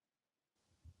restraint,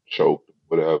 choked,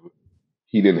 whatever.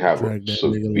 He didn't have a Drag that nigga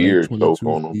like severe choke 22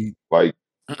 on him. feet. Like,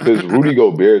 because Rudy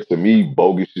Gobert to me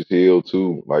bogus as hell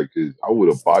too. Like, 'cause I would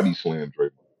have body slammed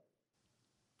Draymond.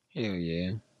 Hell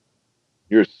yeah.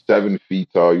 You're 7 feet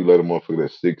tall. You let a motherfucker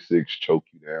that's 6'6" choke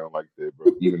you down like that,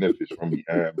 bro. Even if it's from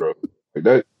behind, bro.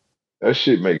 Like that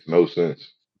shit makes no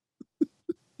sense.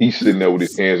 He's sitting there with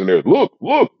his hands in there. Look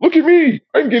at me.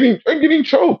 I'm getting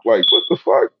choked. Like, what the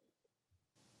fuck?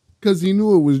 because he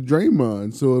knew it was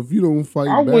Draymond. So if you don't I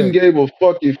fight wouldn't back, give a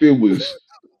fuck if it was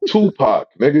Tupac,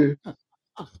 nigga.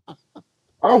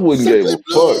 I wouldn't give a sickly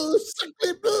fuck. blue,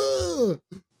 sickly blue.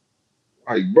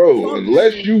 Like, bro,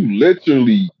 unless Fucking you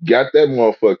literally got that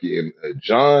motherfucker in a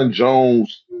John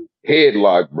Jones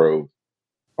headlock, bro,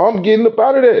 I'm getting up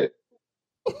out of that.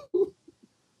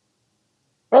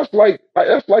 That's like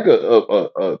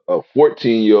a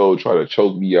 14-year-old trying to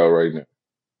choke me out right now.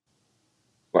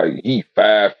 Like he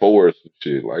 5'4" or some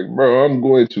shit. Like, bro, I'm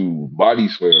going to body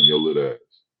slam your little ass.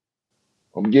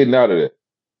 I'm getting out of that.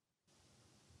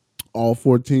 all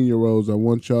 14-year-olds, I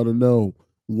want y'all to know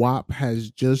WAP has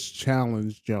just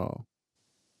challenged y'all.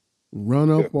 Run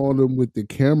Yeah. up on them with the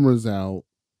cameras out,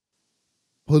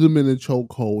 put him in a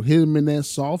chokehold, hit him in that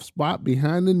soft spot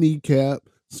behind the kneecap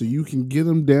so you can get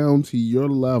him down to your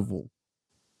level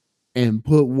and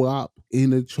put WAP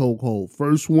in a chokehold.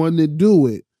 First one to do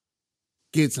it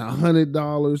gets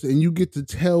 $100 and you get to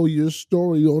tell your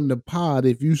story on the pod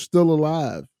if you still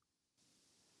alive.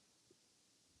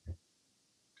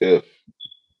 If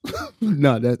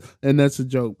No, that's a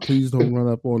joke. Please don't run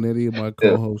up on any of my if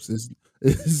co-hosts.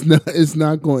 It's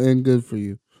not gonna end good for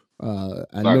you. I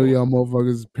not know gonna y'all motherfuckers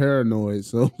is paranoid,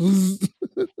 so this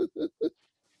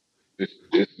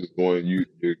is going you're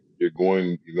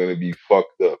gonna be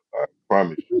fucked up. I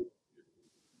promise you.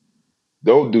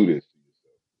 Don't do this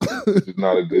to yourself. This is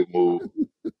not a good move.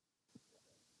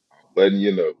 Letting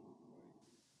you know.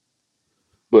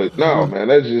 But no, man,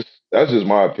 that's just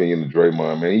my opinion of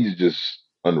Draymond, man. He's just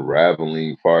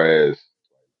unraveling far as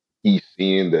he's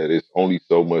seeing that it's only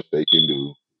so much they can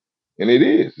do. And it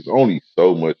is. It's only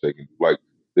so much they can do. Like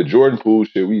the Jordan Poole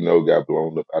shit we know got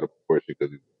blown up out of proportion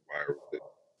because it was viral. But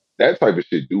that type of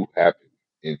shit do happen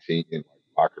in like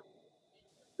locker rooms.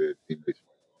 Like their teammates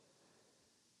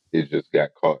it just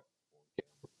got caught in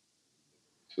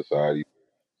society.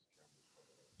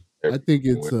 I Everything think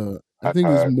it's went I think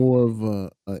it's high. more of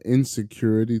a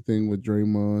insecurity thing with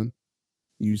Draymond.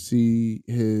 You see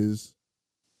his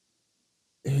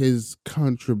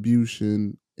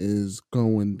contribution is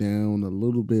going down a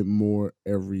little bit more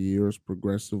every year. It's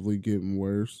progressively getting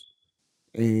worse.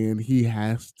 And he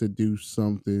has to do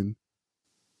something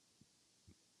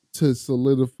to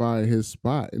solidify his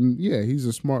spot. And yeah, he's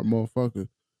a smart motherfucker.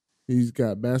 He's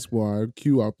got basketball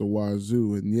IQ out the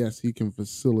wazoo, and yes, he can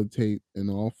facilitate an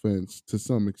offense to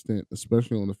some extent,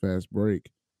 especially on the fast break.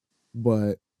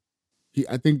 But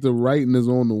I think the writing is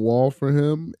on the wall for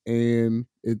him, and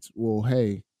it's well,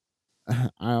 hey,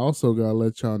 I also gotta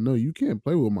let y'all know you can't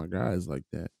play with my guys like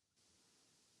that.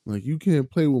 Like you can't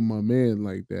play with my man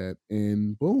like that.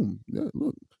 And boom, yeah,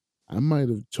 look, I might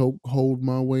have choke hold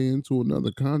my way into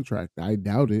another contract. I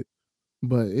doubt it,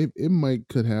 but it might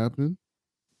could happen.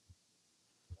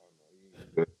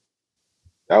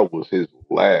 That was his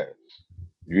last.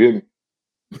 You hear me?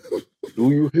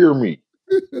 Do you hear me?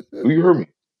 Do you hear me?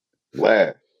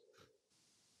 Last.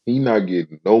 He not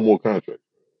getting no more contracts.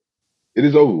 It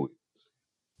is over with.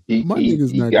 He My he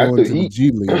nigga's he not got going the to the he.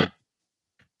 G League.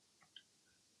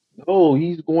 No,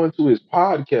 he's going to his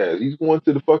podcast. He's going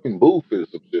to the fucking booth or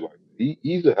some shit like that.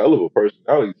 He's a hell of a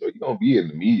personality, so he's gonna be in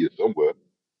the media somewhere.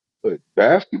 But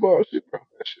basketball shit, bro,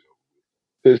 that shit.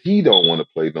 Because he don't want to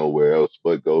play nowhere else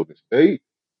but Golden State.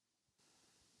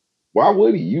 Why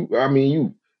would he? I mean,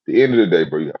 at the end of the day,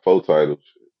 bro, you got 4 titles,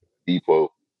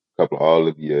 Depot, a couple of All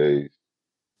NBAs,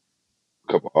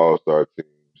 a couple of All Star teams.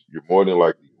 You're more than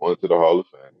likely going to the Hall of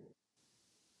Fame.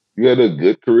 You had a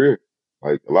good career.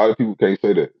 Like a lot of people can't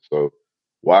say that. So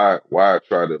why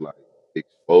try to like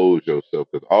expose yourself?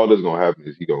 Because all that's gonna happen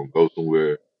is he gonna go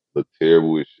somewhere, look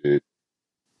terrible as shit.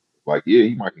 Like yeah,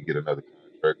 he might can get another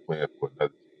contract playing for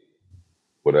another team,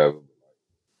 whatever.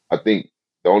 I think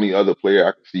the only other player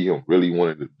I can see him really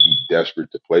wanting to be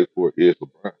desperate to play for is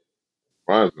LeBron.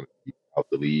 LeBron's gonna be out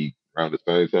the league around the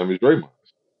same time as Draymond.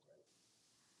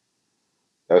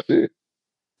 That's it.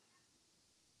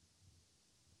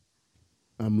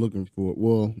 I'm looking for it.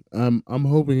 Well, I'm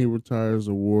hoping he retires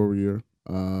a Warrior.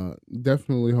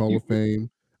 Definitely Hall You of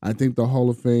Fame. I think the Hall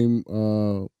of Fame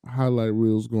highlight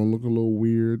reel is gonna look a little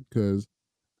weird because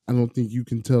I don't think you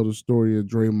can tell the story of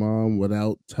Draymond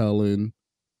without telling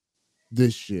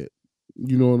this shit.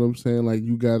 You know what I'm saying? Like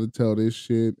you got to tell this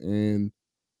shit, and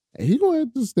he gonna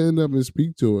have to stand up and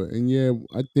speak to it. And yeah,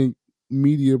 I think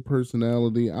media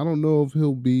personality. I don't know if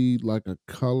he'll be like a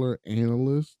color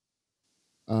analyst.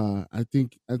 I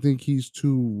think he's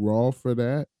too raw for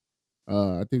that.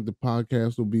 I think the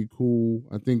podcast will be cool.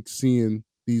 I think seeing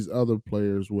these other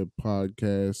players with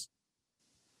podcasts.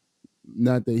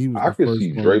 Not that he was I the could first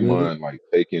see one with it. Draymond like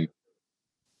taking.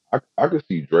 I could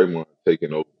see Draymond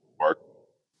taking over Mark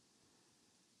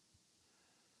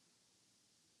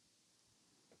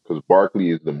because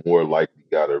Barkley is the more likely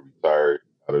guy to retire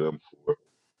out of them four.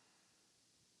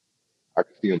 I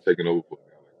can see him taking over for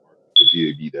a guy like Barkley because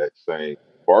he'd be that same.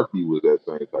 Barkley was that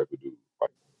same type of dude,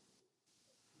 like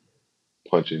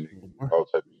punching niggas, Bar- all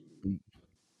type of shit.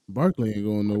 Barkley ain't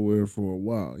going nowhere for a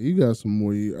while. He got some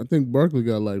more years. I think Barkley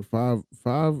got like five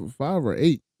or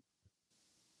eight.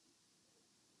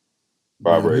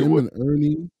 Five Now or eight him what? and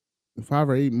Ernie, 5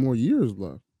 or 8 more years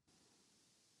left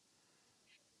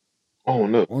I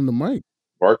don't know. on the mic.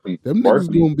 Barkley, Them niggas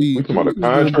Barkley. gonna be We talking about the the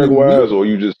contract wise, or leader.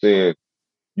 you just saying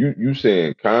you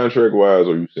saying contract wise,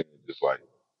 or you saying just like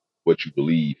what you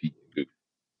believe he can do?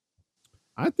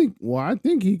 I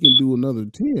think he can do another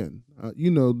 10.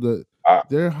 I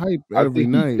They're hype I every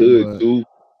think he night, could but too.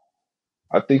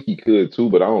 I think he could too,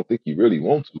 but I don't think he really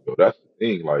wants to though. That's the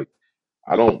thing. Like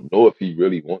I don't know if he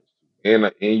really wants to,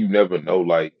 and you never know.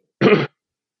 Like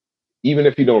even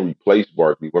if he don't replace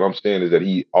Barkley, what I'm saying is that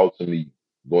he ultimately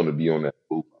going to be on that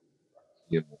booth.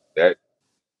 See him on that,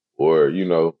 or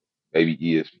maybe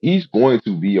he's going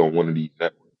to be on one of these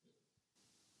networks.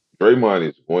 Draymond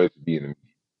is going to be in the media.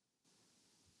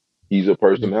 He's a they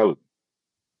personality.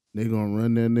 they gonna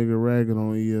run that nigga ragged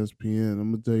on ESPN.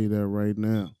 I'm gonna tell you that right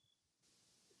now.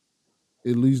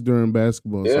 At least during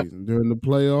basketball Yeah, season. During the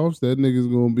playoffs, that nigga's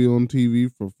gonna be on TV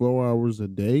for 4 hours a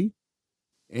day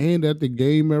and at the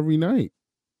game every night.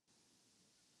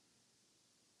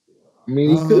 I mean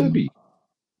he could Um, be.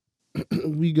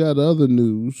 we got other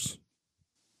news.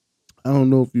 I don't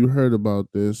know if you heard about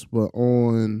this, but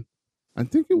on I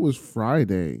think it was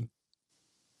Friday.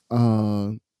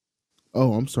 Uh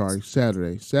oh, I'm sorry,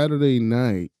 Saturday. Saturday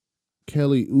night,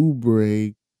 Kelly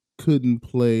Oubre couldn't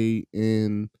play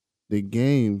in the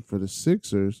game for the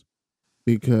Sixers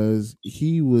because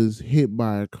he was hit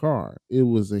by a car. It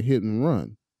was a hit and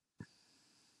run.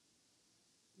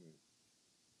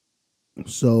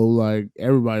 So like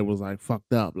everybody was like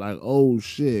fucked up, like oh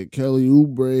shit, Kelly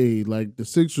Oubre, like the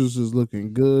Sixers is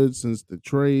looking good since the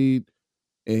trade,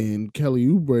 and Kelly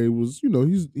Oubre was,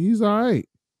 he's all right.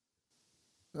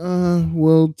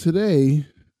 Well today,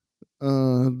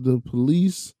 the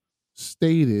police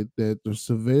stated that the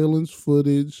surveillance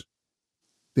footage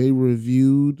they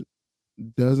reviewed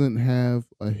doesn't have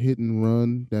a hit and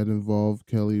run that involved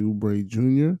Kelly Oubre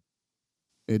Jr.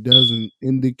 It doesn't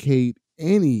indicate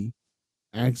any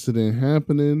accident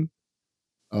happening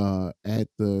at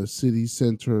the city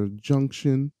center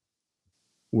junction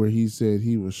where he said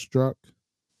he was struck.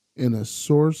 And a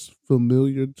source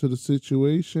familiar to the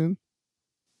situation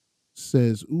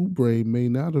says Oubre may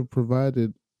not have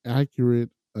provided accurate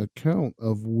account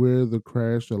of where the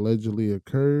crash allegedly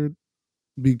occurred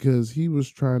because he was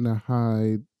trying to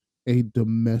hide a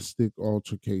domestic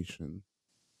altercation.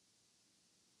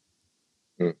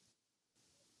 Mm.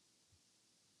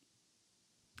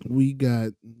 We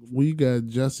got we got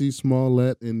Jesse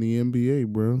Smollett in the NBA,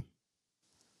 bro.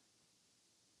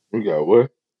 We got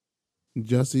what?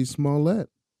 Jesse Smollett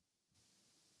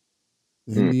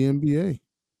in Mm, the NBA.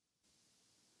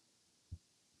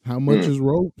 How much mm. is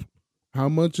rope? How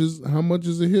much is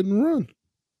a hit and run?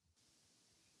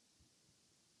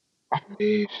 I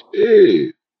mean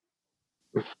shit.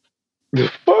 The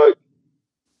fuck?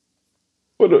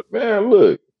 Man,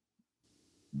 look.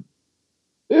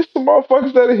 There's some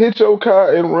motherfuckers that hit your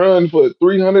car and run for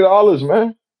 $300,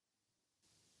 man.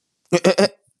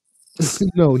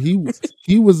 No,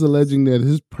 he was alleging that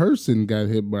his person got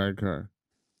hit by a car.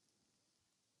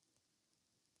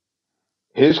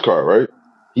 His car, right?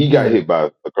 He got Yeah, hit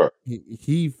by a car.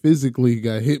 he physically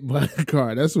got hit by a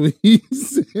car. That's what he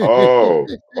said.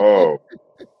 Oh,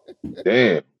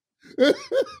 damn,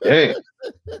 damn.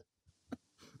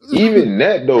 Even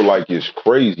that though, like, is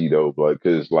crazy though, like,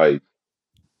 cause like,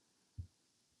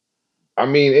 I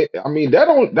mean that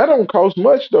don't cost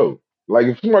much though. Like,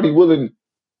 if somebody willing,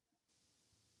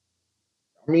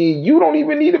 I mean, you don't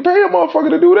even need to pay a motherfucker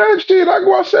to do that shit. I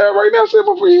go outside right now, say,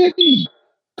 motherfucker, hit me.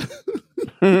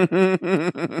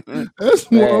 That's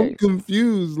why I'm Facts.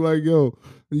 confused. Like, yo,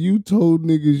 you told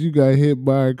niggas you got hit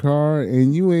by a car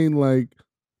and you ain't like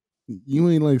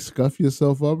scuff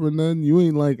yourself up or nothing. You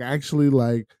ain't like actually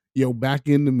like, yo, back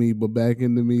into me, but back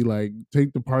into me, like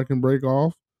take the parking brake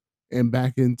off and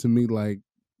back into me like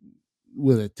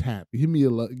with a tap. Give me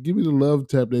the love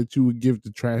tap that you would give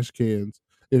to trash cans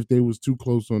if they was too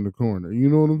close on the corner. You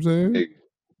know what I'm saying? Nigga,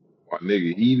 my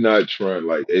nigga, he not trying.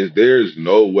 Like, there's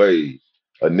no way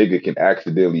a nigga can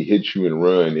accidentally hit you and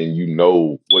run, and you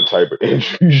know what type of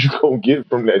injuries you gonna get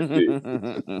from that shit.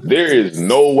 There is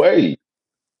no way.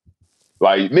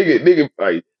 Like,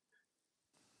 like,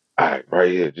 all right,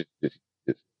 right here, just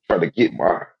try to get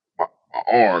my my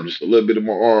arm, just a little bit of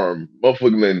my arm.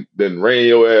 Motherfucker then ran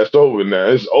your ass over now.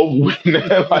 It's over with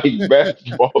now. Like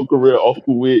basketball career over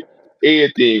with.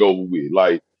 Everything over with.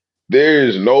 Like there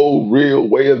is no real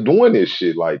way of doing this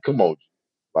shit. Like, come on.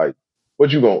 Like,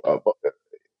 what you gonna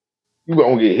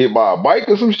get hit by a bike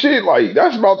or some shit? Like,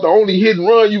 that's about the only hit and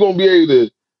run you gonna be able to,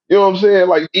 you know what I'm saying?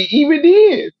 Like, even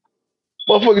then,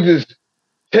 motherfucker just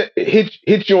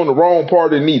hit you on the wrong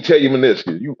part of the knee, tell you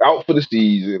meniscus. You out for the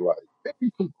season. Like, man,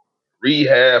 you can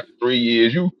rehab for 3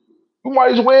 years. You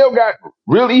might as well got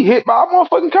really hit by a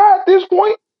motherfucking car at this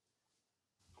point.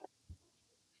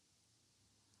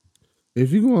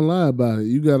 If you're gonna lie about it,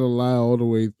 you gotta lie all the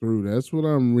way through. That's what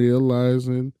I'm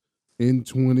realizing in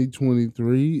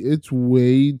 2023. It's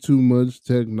way too much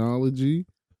technology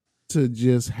to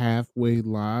just halfway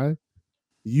lie.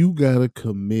 You gotta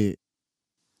commit.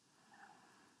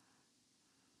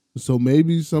 So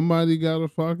maybe somebody gotta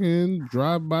fucking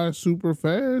drive by super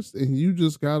fast and you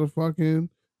just gotta fucking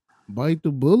bite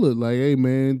the bullet. Like, hey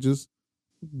man, just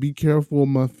be careful of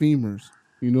my femurs.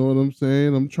 You know what I'm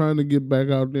saying? I'm trying to get back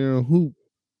out there and hoop.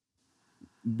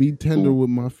 Be tender Two with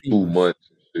my two femurs. months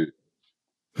and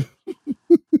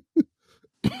shit.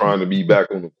 Trying to be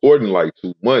back on the court in like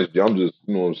 2 months. I'm just,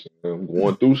 you know what I'm saying? I'm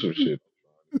going through some shit.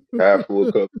 Half for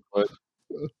a couple months.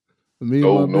 me and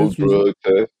my No bitch was drug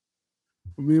test.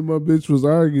 Me and my bitch was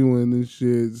arguing and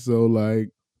shit. So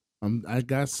like, I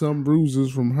got some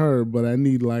bruises from her, but I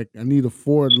need a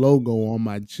Ford logo on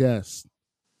my chest,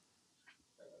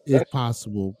 if That's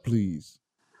possible, please.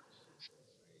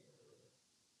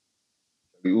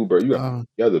 Uber. You got to Uh, get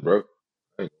together, bro.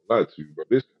 I ain't gonna lie to you, bro.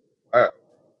 This wow.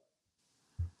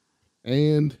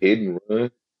 and Hit and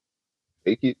run,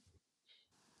 take it.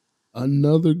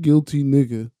 another guilty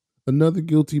nigga, another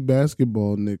guilty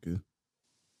basketball nigga.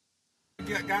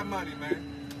 Got money,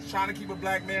 man. Trying to keep a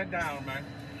black man down, man.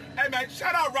 Hey, man,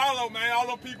 shout out Rollo, man. All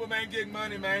them people, man, getting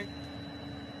money, man.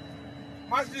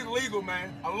 My shit legal,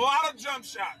 man. A lot of jump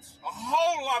shots. A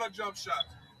whole lot of jump shots.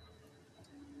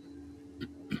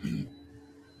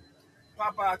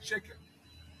 Popeye chicken.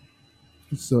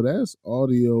 So that's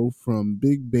audio from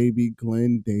Big Baby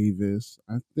Glenn Davis.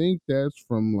 I think that's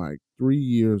from like 3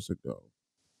 years ago.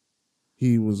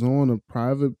 He was on a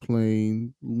private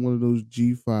plane, one of those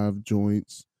G5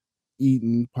 joints,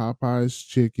 eating Popeye's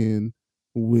chicken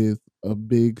with a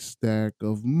big stack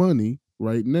of money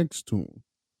right next to him.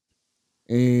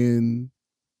 And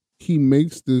he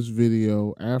makes this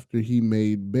video after he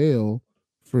made bail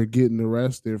for getting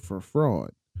arrested for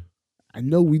fraud. I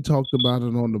know we talked about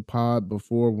it on the pod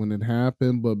before when it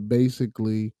happened, but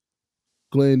basically,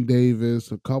 Glenn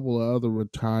Davis, a couple of other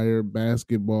retired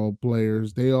basketball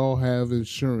players, they all have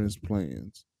insurance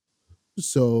plans.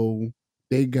 So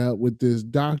they got with this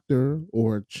doctor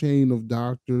or a chain of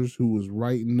doctors who was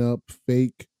writing up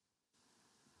fake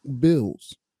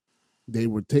bills. They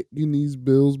were taking these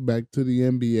bills back to the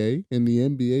NBA, and the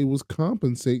NBA was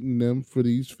compensating them for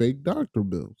these fake doctor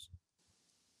bills.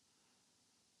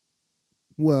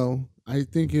 Well, I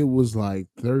think it was like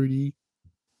 30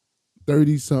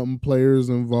 something players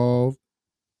involved,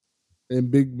 and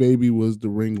Big Baby was the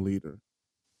ringleader.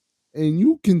 And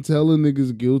you can tell a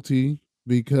nigga's guilty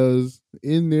because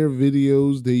in their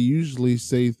videos, they usually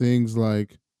say things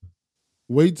like,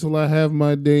 wait till I have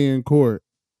my day in court.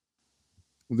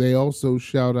 They also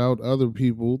shout out other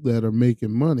people that are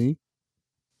making money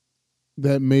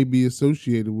that may be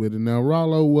associated with it. Now,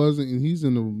 Rollo wasn't, and he's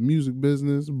in the music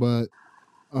business, but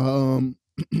um,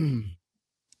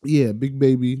 yeah, Big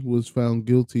Baby was found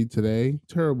guilty today.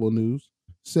 Terrible news.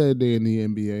 Sad day in the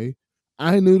NBA.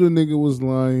 I knew the nigga was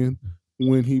lying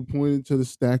when he pointed to the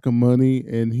stack of money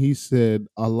and he said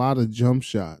a lot of jump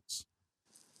shots.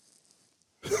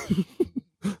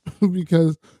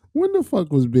 Because when the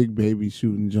fuck was Big Baby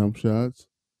shooting jump shots?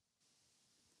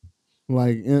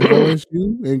 Like in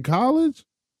LSU in college?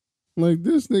 Like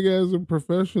this nigga as a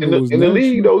professional was In the not league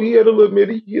shooting. though, he had a little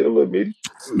bitty. He had a little bitty.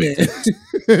 Man.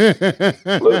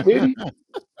 Little bitty.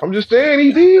 I'm just saying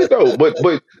he did though.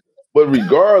 But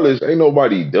regardless, ain't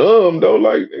nobody dumb though.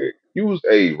 Like you was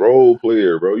a role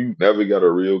player, bro. You never got a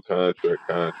real contract.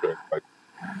 Like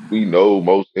we know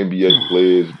most NBA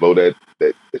players below that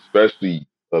especially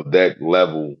of that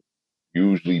level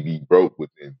usually be broke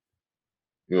within.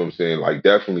 You know what I'm saying? Like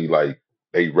definitely like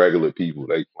they regular people.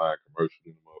 They flying commercial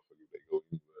in the motherfuckers. They go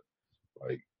anywhere.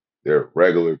 Like they're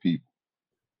regular people.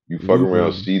 You fuck around,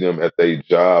 Literally. see them at their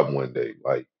job one day.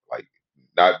 Like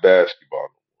not basketball.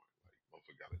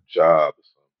 Motherfucker got a job or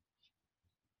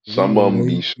something. On Some the of them way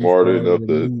be to smarter start enough a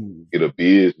to move. get a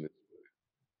business.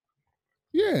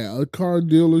 Yeah, a car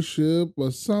dealership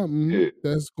or something Yeah,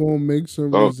 that's gonna make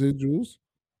some some residuals.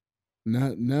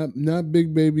 Not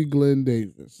big baby Glenn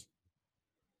Davis.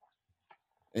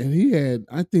 And he had,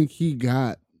 I think he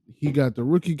got the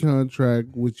rookie contract,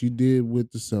 which he did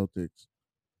with the Celtics.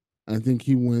 I think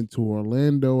he went to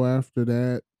Orlando after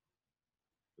that,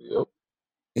 Yep.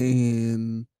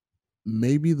 and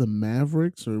maybe the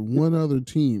Mavericks or one other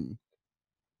team.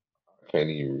 I can't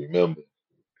even remember.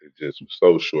 It just was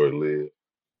so short lived.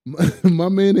 My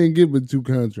man ain't giving two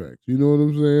contracts. You know what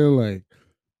I'm saying? Like,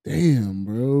 damn,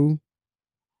 bro,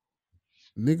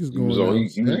 niggas He was going on. out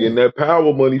He was getting sad. that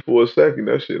power money for a second.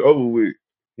 That shit over with.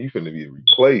 He finna be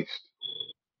replaced.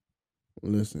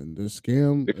 Listen, the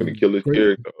scam, They finna kill his great,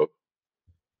 character.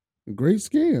 great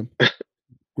scam,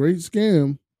 great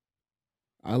scam.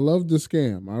 I love the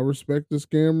scam. I respect the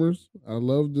scammers. I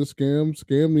love the scam.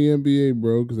 Scam the NBA,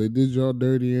 bro, because they did y'all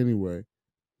dirty anyway.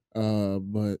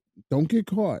 But don't get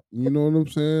caught. You know what I'm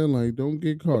saying? Like, don't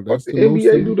get caught. Fuck That's the the most.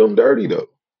 NBA do them dirty though.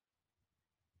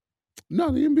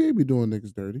 No, the NBA be doing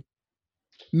niggas dirty.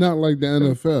 Not like the Okay.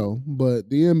 NFL, but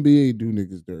the NBA do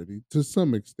niggas dirty to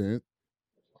some extent.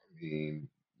 I mean,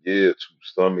 yeah, to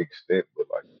some extent, but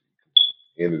like at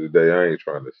the end of the day, I ain't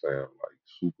trying to sound like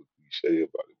super cliche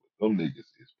about it. But them niggas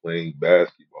is playing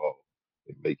basketball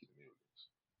and making millions.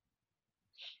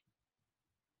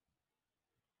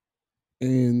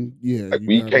 And yeah, Like you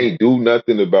we gotta. can't do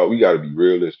nothing about. We got to be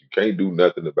realistic. You can't do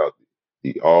nothing about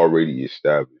the already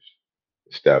established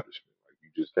establishment. Like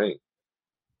you just can't.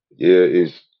 Yeah,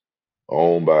 it's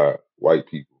owned by white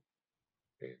people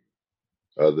and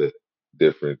other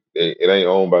different. It ain't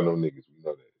owned by no niggas. We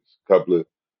know that. It's a couple of.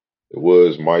 It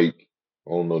was Mike.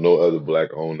 I don't know no other black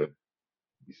owner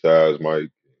besides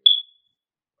Mike.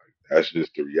 That's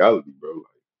just the reality, bro. Like,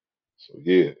 so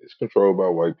yeah, it's controlled by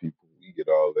white people. We get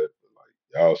all that, but like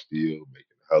y'all still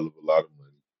making a hell of a lot of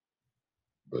money.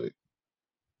 But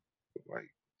like,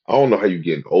 I don't know how you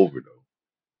getting over though.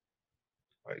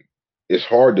 Like, it's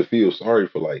hard to feel sorry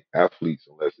for like athletes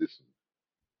unless it's some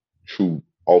true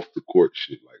off the court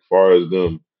shit. Like, far as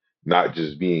them not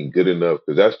just being good enough,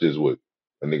 because that's just what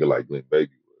a nigga like Glenn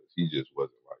Baby was. He just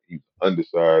wasn't like he was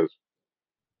undersized,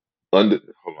 under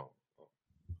hold on,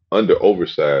 under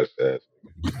oversized ass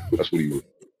nigga. That's what he was.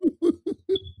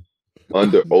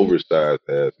 Under oversized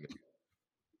ass nigga.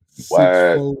 He Six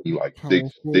wide. four He like power six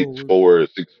forward. four,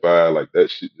 6'5". Like that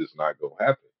shit just not gonna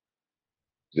happen.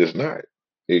 Just not.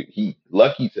 He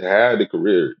lucky to have the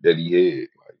career that he had.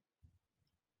 Like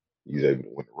he's able to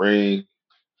win the ring,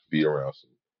 be around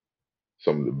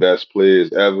some of the best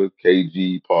players ever.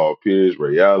 KG, Paul Pierce,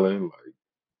 Ray Allen. Like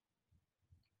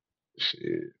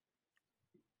shit,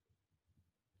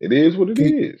 it is what it K-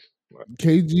 is. Like,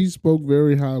 KG spoke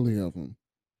very highly of him.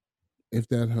 If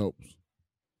that helps,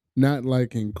 not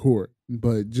like in court,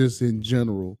 but just in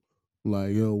general.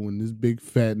 Like, yo, when this big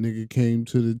fat nigga came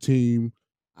to the team,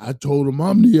 I told him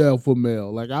I'm the alpha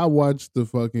male. Like, I watched the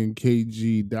fucking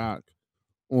KG doc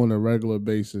on a regular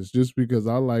basis just because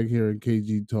I like hearing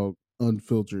KG talk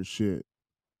unfiltered shit.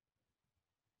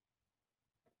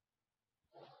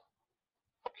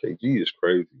 KG is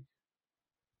crazy.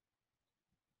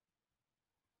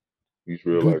 He's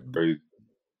real life Good crazy.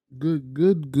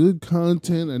 good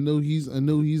content. I know he's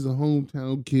a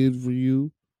hometown kid for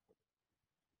you.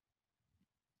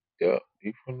 Yeah,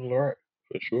 he's from the right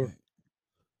for sure.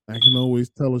 I can always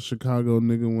tell a Chicago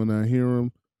nigga when I hear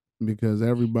him because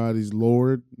everybody's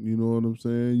Lord. You know what I'm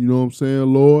saying? You know what I'm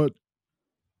saying, Lord?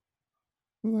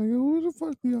 I'm like, yo, where the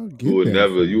fuck do y'all get that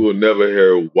You from? will never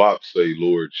hear WAP say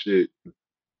Lord shit.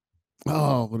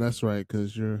 Oh, well, that's right,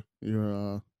 because you're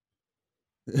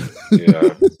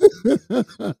Yeah.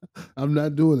 I'm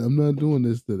not doing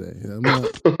this today. I'm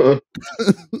not.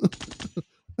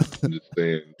 I'm just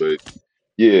saying, but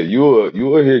yeah, you'll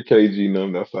hear KG and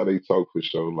them. That's how they talk for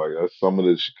sure. Like that's some of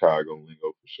the Chicago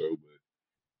lingo for sure. But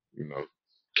you know,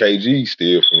 KG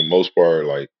still for the most part,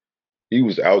 like he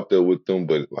was out there with them,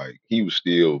 but like he was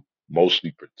still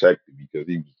mostly protected because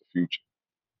he was the future.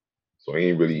 So he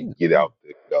didn't really Yeah, get out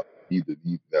there either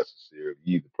necessarily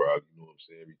either probably, you know what I'm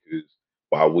saying? Because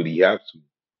why would he have to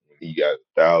when he got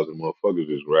 1,000 motherfuckers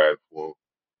just riding for him,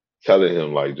 telling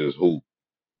him like just who?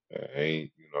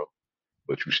 Ain't, you know,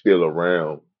 but you still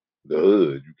around the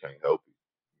hood, you can't help it.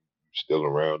 You still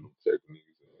around them type of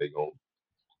niggas and they gon'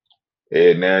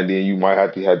 and now and then you might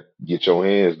have to get your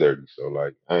hands dirty. So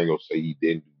like I ain't gonna say he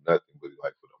didn't do nothing, but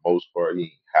like for the most part he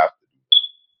ain't have to do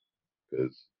nothing.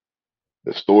 Because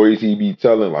the stories he be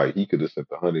telling, like he could have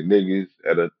sent 100 niggas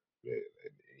at a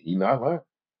he not lying.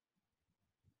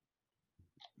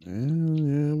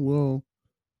 yeah. Well,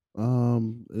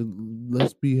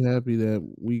 let's be happy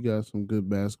that we got some good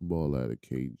basketball out of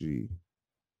KG.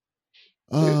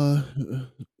 Yeah. Uh,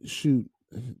 shoot.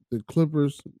 the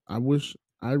Clippers. I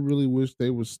really wish they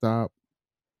would stop.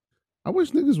 I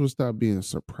wish niggas would stop being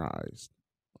surprised.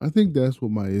 I think that's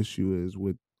what my issue is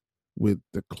with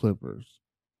the Clippers.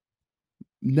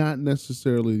 Not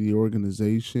necessarily the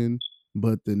organization,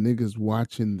 but the niggas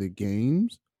watching the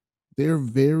games. They're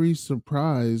very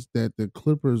surprised that the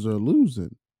Clippers are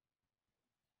losing.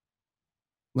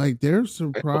 Like they're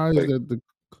surprised Like, that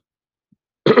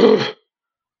the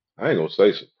I ain't gonna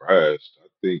say surprised. I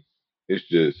think it's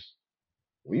just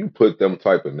when you put them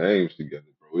type of names together,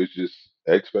 bro, it's just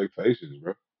expectations,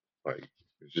 bro. Like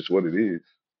it's just what it is.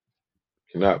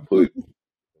 Cannot who, put them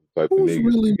type of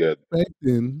niggas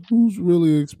together. who's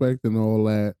really expecting all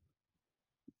that.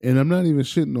 And I'm not even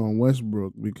shitting on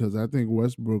Westbrook because I think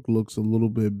Westbrook looks a little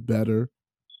bit better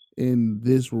in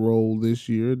this role this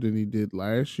year than he did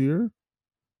last year.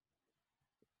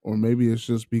 Or maybe it's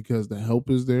just because the help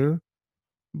is there.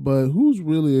 But who's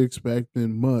really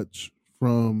expecting much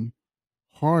from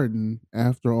Harden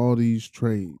after all these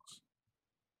trades?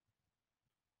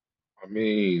 I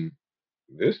mean,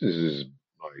 this is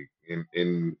like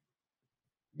in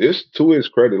this to his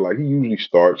credit, like he usually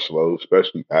starts slow,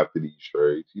 especially after these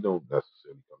trades. He don't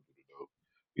necessarily come to the dope,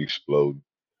 explode.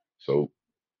 So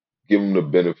give him the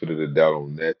benefit of the doubt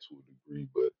on that to a degree.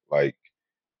 But like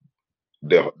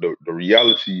the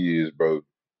reality is, bro,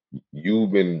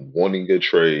 you've been wanting a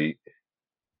trade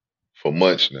for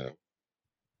months now.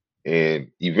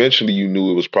 And eventually you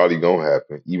knew it was probably gonna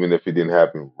happen, even if it didn't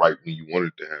happen right when you wanted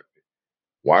it to happen.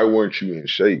 Why weren't you in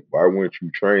shape? Why weren't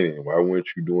you training? Why weren't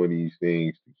you doing these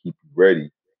things to keep you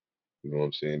ready? You know what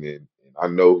I'm saying? And I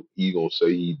know he gonna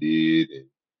say he did,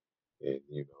 and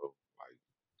you know, like,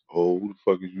 oh, who the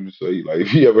fuck is you to say? Like, if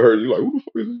he ever heard you, like, who the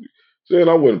fuck is this? Saying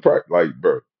I wouldn't practice, like,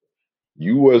 bro,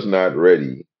 you was not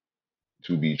ready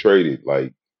to be traded,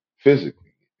 like,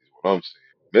 physically, is what I'm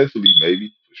saying. Mentally,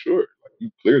 maybe for sure. Like,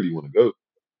 you clearly want to go,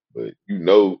 but you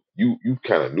know, you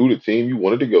kind of knew the team you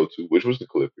wanted to go to, which was the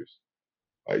Clippers.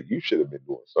 Like, you should have been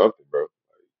doing something, bro.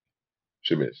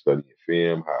 Should have been studying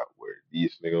film, how where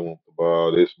this nigga want the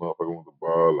ball, this motherfucker want the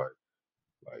ball,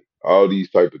 like all these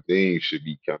type of things should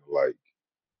be kind of like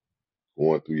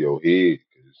going through your head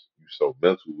because you're so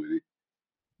mental with it.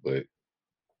 But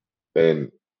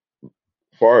and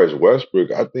far as Westbrook,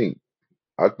 I think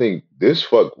this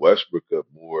fucked Westbrook up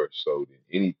more so than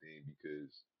anything because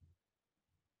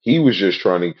he was just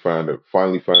trying to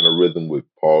finally find a rhythm with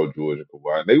Paul George and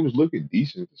Kawhi. And they was looking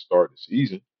decent to start the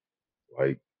season,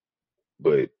 like,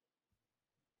 but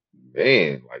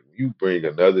man, like when you bring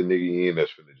another nigga in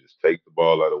that's gonna just take the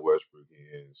ball out of Westbrook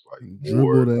hands, like Dribble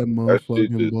more, that like that shit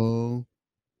motherfucking just ball.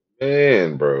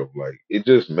 man, bro, like it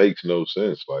just makes no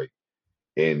sense. Like,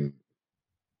 and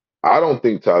I don't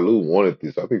think Tyloo wanted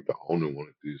this. I think the owner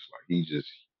wanted this. Like he just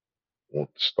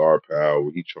want the star power.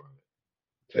 He trying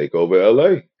to take over LA.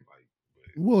 Like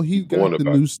Well, he he going got the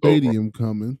about new it so wrong. stadium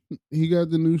coming. He got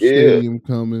the new Yeah, stadium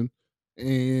coming,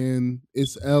 and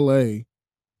it's LA,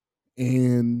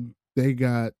 and they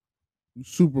got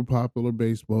super popular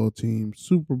baseball teams,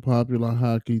 super popular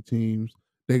hockey teams.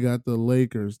 They got the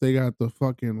Lakers, they got the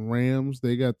fucking Rams,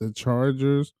 they got the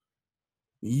Chargers.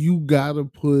 You gotta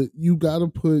put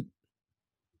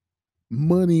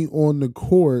money on the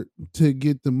court to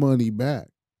get the money back.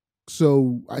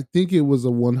 So I think it was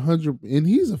a 100, and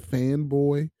he's a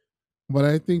fanboy, but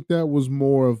I think that was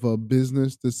more of a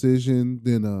business decision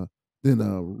than a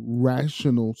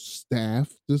rational staff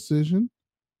decision.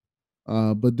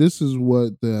 But this is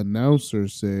what the announcer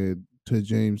said to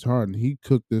James Harden. He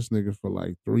cooked this nigga for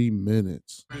like 3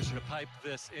 minutes. Producer to pipe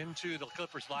this into the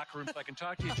Clippers locker room. If I can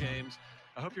talk to you, James,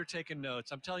 I hope you're taking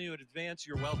notes. I'm telling you in advance,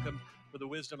 you're welcome for the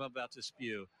wisdom I'm about to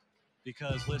spew.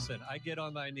 Because listen, I get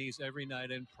on my knees every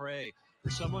night and pray for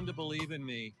someone to believe in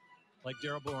me like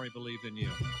Daryl Morey believed in you.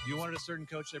 You wanted a certain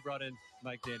coach, they brought in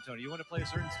Mike D'Antoni. You want to play a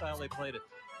certain style, they played it.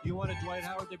 You wanted Dwight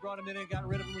Howard, they brought him in and got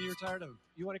rid of him when you were tired of him.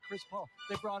 You wanted Chris Paul,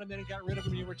 they brought him in and got rid of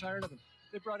him when you were tired of him.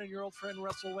 They brought in your old friend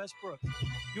Russell Westbrook.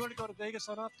 You want to go to Vegas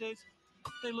on off days?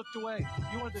 They looked away.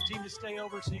 You wanted the team to stay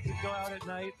over so you could go out at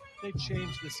night. They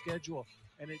changed the schedule,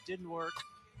 and it didn't work.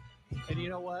 And you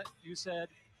know what? You said,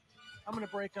 I'm going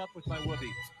to break up with my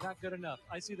whoopee. Not good enough.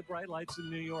 I see the bright lights in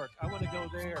New York. I want to go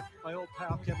there. My old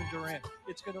pal, Kevin Durant.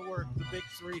 It's going to work. The big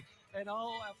three. And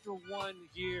all after 1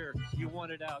 year, you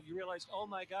wanted out. You realized, oh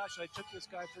my gosh, I took this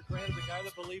guy for granted, the guy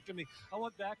that believed in me. I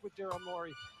went back with Daryl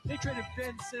Morey. They traded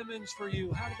Ben Simmons for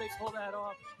you. How did they pull that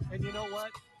off? And you know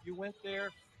what? You went there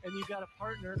and you got a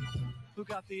partner who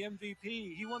got the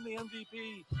MVP. He won the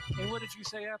MVP. And what did you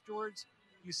say afterwards?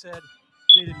 You said,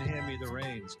 they didn't hand me the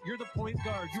reins. You're the point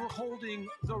guard. You're holding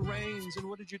the reins. And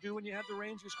what did you do when you had the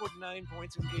reins? You scored 9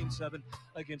 points in Game 7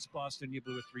 against Boston. You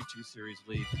blew a 3-2 series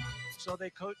lead. So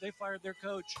they fired their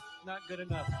coach. Not good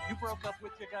enough. You broke up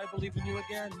with your guy, believed in you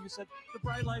again. You said, the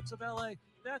bright lights of LA,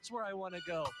 that's where I want to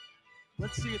go.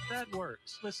 Let's see if that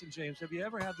works. Listen, James, have you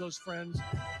ever had those friends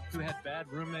who had bad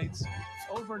roommates?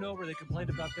 Over and over, they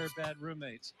complained about their bad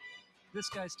roommates. This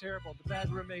guy's terrible. The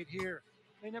bad roommate here.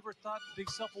 They never thought to be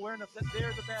self-aware enough that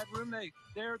they're the bad roommate.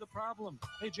 They're the problem.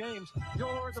 Hey, James,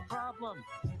 you're the problem.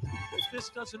 If this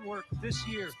doesn't work this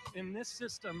year in this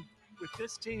system with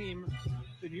this team,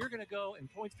 then you're going to go and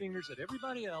point fingers at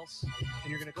everybody else,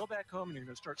 and you're going to go back home and you're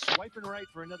going to start swiping right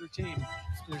for another team.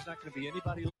 There's not going to be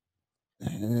anybody.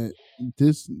 And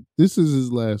this is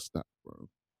his last stop, bro.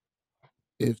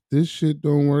 If this shit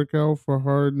don't work out for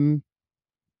Harden,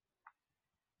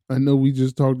 I know we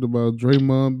just talked about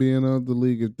Draymond being out of the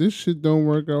league. If this shit don't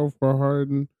work out for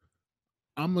Harden,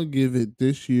 I'm gonna give it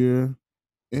this year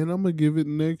and I'm gonna give it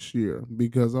next year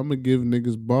because I'm gonna give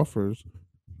niggas buffers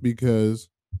because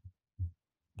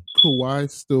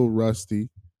Kawhi's still rusty.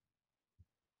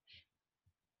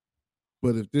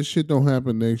 But if this shit don't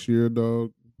happen next year,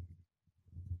 dog,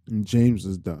 James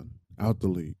is done out the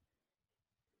league.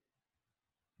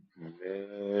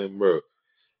 Man, bro.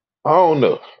 I don't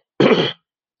know.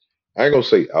 I ain't gonna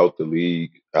say out the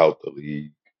league.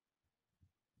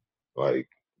 Like,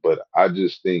 but I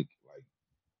just think like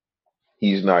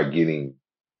he's not getting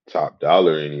top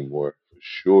dollar anymore for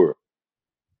sure.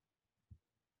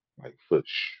 Like for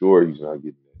sure, he's not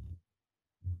getting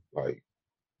that. Like,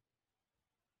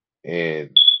 and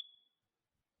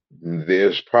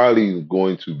there's probably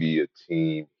going to be a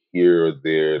team here or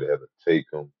there that'll take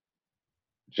him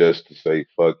just to say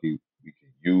fuck it, we can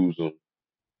use him.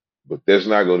 But there's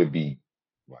not going to be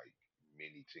like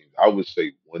many teams. I would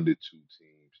say 1 to 2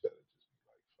 teams that'll just be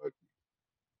like fuck it,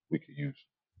 we could use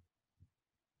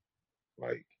him.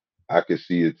 Like I could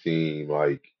see a team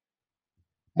like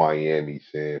Miami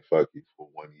saying fuck it for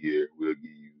 1 year, we'll give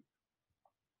you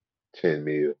 10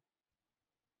 mil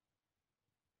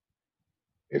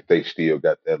if they still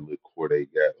got that little core they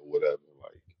got or whatever.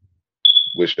 Like,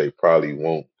 which they probably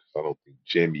won't, because I don't think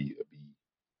Jimmy would be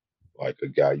like a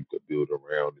guy you could build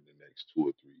around in the next 2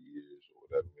 or 3 years or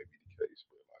whatever may be the case.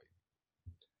 But like,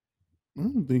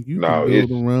 I don't think you can no,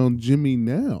 build around Jimmy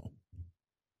now.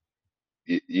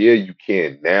 yeah, you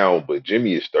can now, but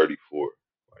Jimmy is 34,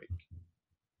 like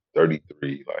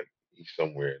 33, like he's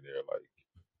somewhere in there. Like,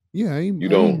 Yeah, you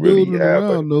I don't ain't really building have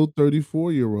like, around no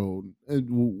 34-year-old. And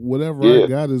whatever I yeah,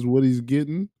 got is what he's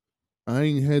getting. I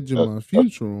ain't hedging that, my that's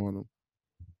future on him.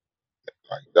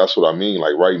 like that's what I mean.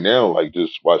 Like right now, like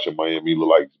just watching Miami look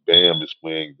like Bam is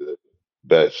playing the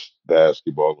best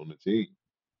basketball on the team.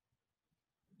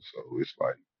 So it's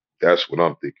like that's what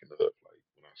I'm thinking of, like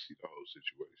when I see the whole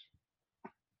situation.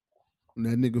 And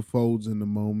that nigga folds in the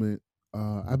moment.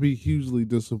 I'd be hugely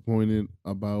disappointed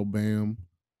about Bam.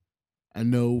 I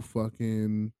know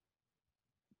fucking,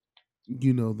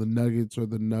 the Nuggets are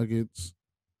the Nuggets.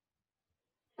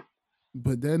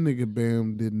 But that nigga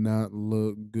Bam did not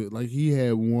look good. Like he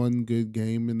had one good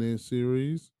game in that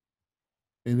series,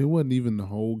 and it wasn't even the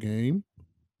whole game.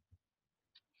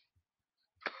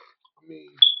 I mean,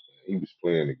 he was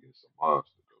playing against a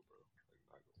monster though, bro.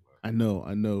 Like, not gonna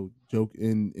lie. I know.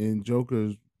 And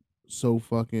Joker's so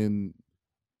fucking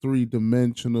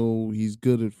 3-dimensional. He's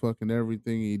good at fucking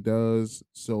everything he does.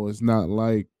 So it's not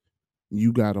like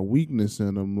you got a weakness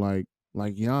in him like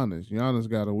Giannis. Giannis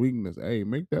got a weakness. Hey,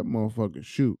 make that motherfucker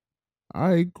shoot. All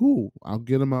right, cool. I'll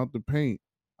get him out the paint.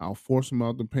 I'll force him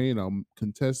out the paint. I'll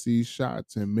contest these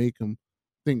shots and make him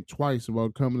think twice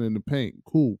about coming in the paint.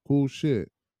 Cool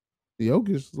shit.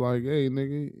 Jokic is like, hey,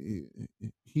 nigga,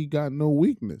 he got no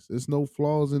weakness. There's no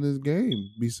flaws in his game.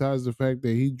 Besides the fact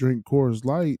that he drink Coors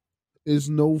Light, there's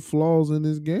no flaws in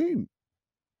his game.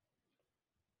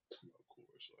 Of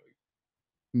course, like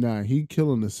Nah, he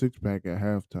killing the 6-pack at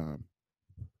halftime.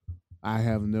 I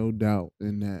have no doubt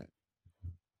in that.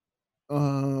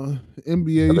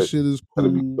 NBA that'd, shit is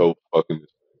that'd be cool. so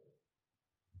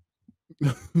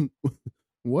fucking.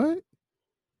 What?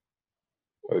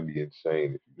 That'd be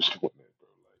insane if you was doing that, bro.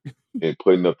 Like and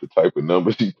putting up the type of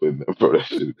numbers he's putting up, bro. That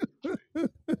should be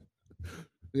insane.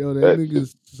 Yo, that That's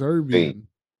nigga's insane. Serbian.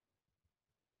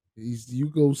 He's But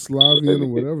that Yugoslavian or nigga,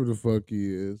 whatever the fuck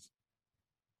he is.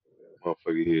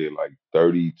 motherfucker here like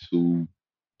 32,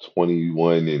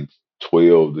 21, and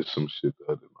 12 or some shit the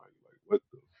other night. Like what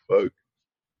the fuck?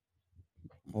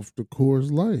 Off the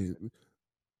Coors Light.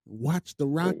 Watch the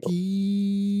Ain't no,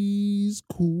 Rockies,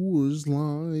 Coors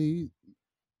Light.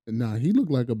 Nah, he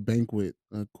looked like a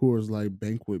Coors Light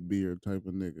banquet beer type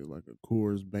of nigga, like a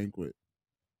Coors banquet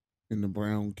in the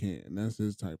brown can. That's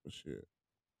his type of shit.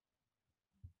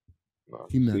 Nah,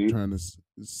 He not see, trying to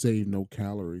save no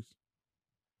calories.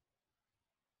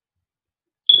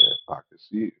 yeah, I can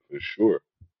see it for sure.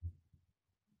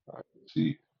 I can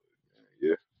see it.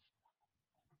 Yeah,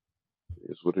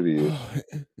 it's what it is.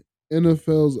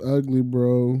 NFL's ugly,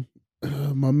 bro.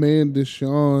 My man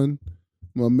Deshaun,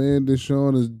 my man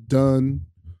Deshaun is done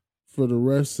for the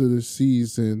rest of the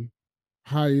season.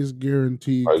 Highest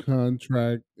guaranteed Right?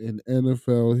 contract in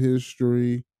NFL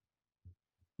history.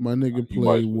 My nigga You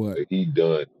might played as well what? say he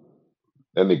done.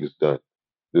 That nigga's done.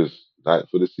 Just not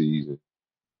for the season,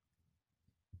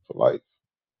 for life.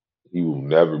 He will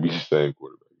never be the same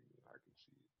quarterback. I can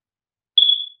see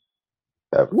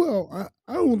it. Ever. Well,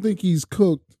 I don't think he's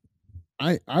cooked.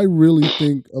 I really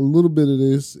think a little bit of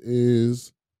this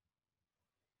is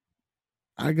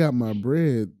I got my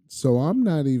bread, so I'm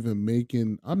not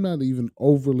even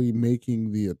overly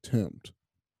making the attempt.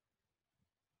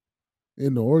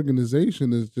 And the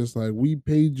organization is just like, we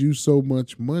paid you so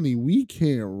much money, we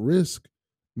can't risk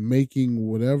making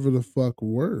whatever the fuck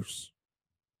worse.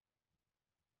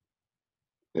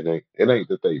 It ain't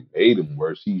that they made him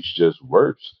worse. He's just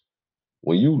worse.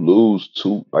 When you lose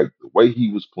two, like the way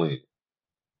he was playing,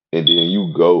 and then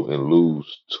you go and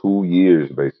lose 2 years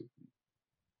basically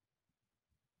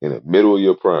in the middle of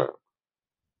your prime,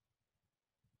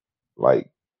 like,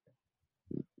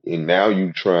 and now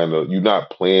you're not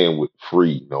playing with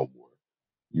free no more.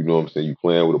 You know what I'm saying? You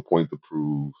playing with a point to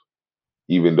prove,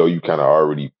 even though you kind of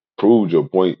already proved your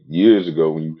point years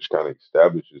ago when you just kind of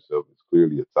established yourself as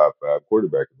clearly a top five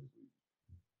quarterback in the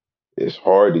league. It's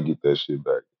hard to get that shit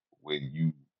back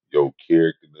when your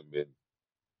character done been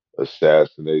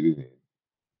assassinated,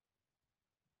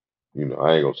 and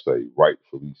I ain't gonna say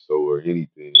rightfully so or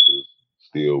anything because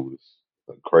still was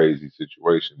a crazy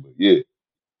situation. But yeah,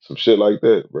 some shit like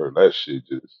that, bro. That shit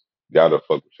just gotta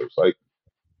fuck with your psyche.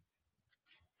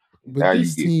 And But now you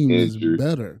this get team is injured.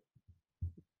 better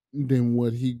than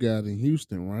what he got in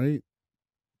Houston, right?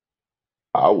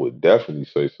 I would definitely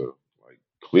say so. Like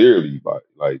clearly,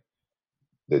 like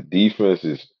the defense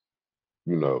is,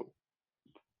 you know,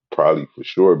 probably for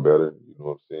sure better. You know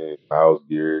what I'm saying? Miles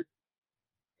Garrett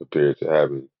compared to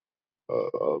having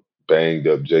a banged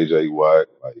up JJ Watt,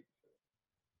 like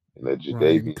and that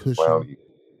Brian Jadavian Cushing. Clowney.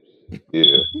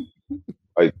 Yeah,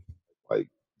 like like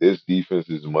this defense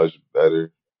is much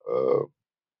better. Uh,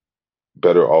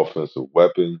 better offensive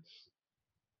weapons.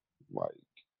 Like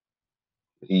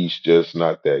he's just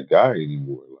not that guy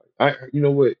anymore. Like you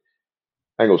know what?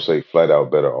 I ain't gonna say flat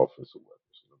out better offensive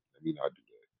weapons. Let me not do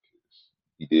that because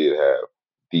he did have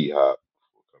D Hop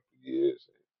for a couple of years.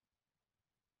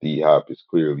 D Hop is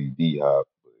clearly D Hop,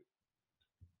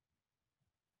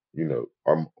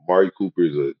 but Amari Cooper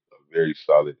is a very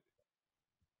solid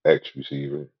X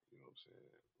receiver. You know what I'm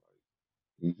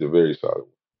saying? He's a very solid one.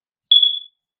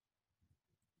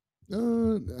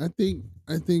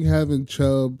 I think having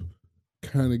Chubb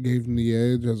kind of gave him the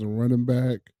edge as a running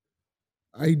back.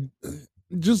 I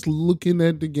just looking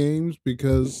at the games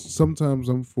because sometimes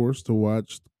I'm forced to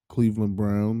watch Cleveland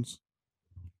Browns.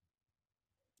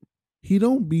 He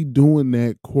don't be doing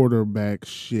that quarterback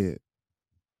shit.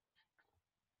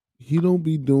 He don't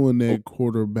be doing Oh, that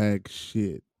quarterback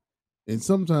shit. And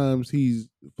sometimes he's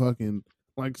fucking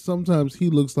like sometimes he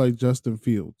looks like Justin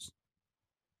Fields.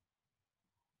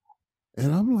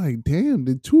 And I'm like, damn,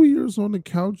 did 2 years on the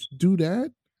couch do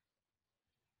that?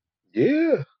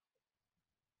 yeah,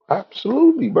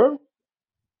 absolutely, bro.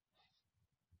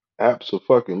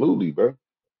 Absolutely, bro.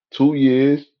 2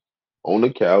 years on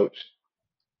the couch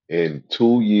and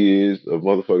 2 years of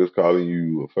motherfuckers calling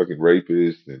you a fucking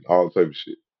rapist and all type of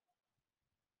shit.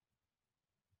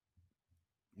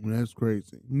 That's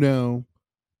crazy. Now,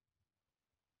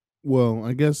 well,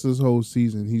 I guess this whole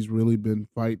season he's really been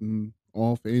fighting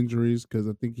off injuries because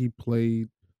I think he played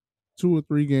 2 or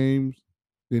 3 games,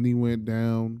 then he went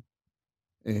down,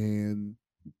 and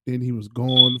then he was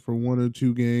gone for 1 or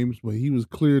 2 games, but he was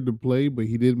cleared to play, but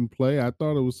he didn't play. I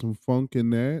thought it was some funk in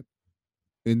that.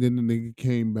 And then the nigga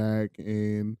came back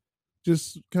and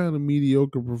just kind of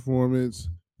mediocre performance.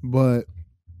 But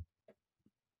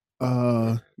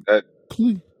Man, uh that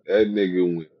Cle- that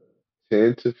nigga went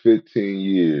 10 to 15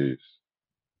 years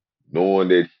knowing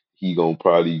that he gonna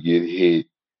probably get hit,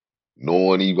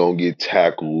 knowing he gonna get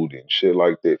tackled and shit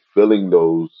like that, feeling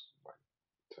those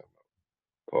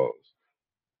pause,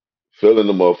 feeling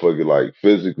the motherfucker like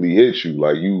physically hit you,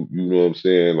 like you know what I'm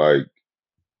saying, like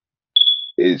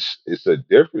it's a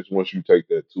difference once you take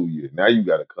that 2 years. Now you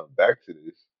got to come back to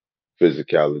this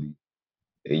physicality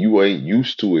and you ain't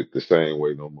used to it the same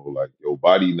way no more. Like your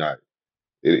body not,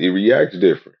 it reacts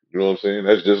different. You know what I'm saying?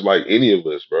 That's just like any of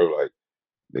us, bro. Like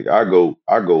nigga,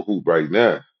 I go hoop right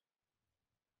now.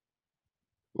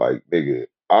 Like nigga,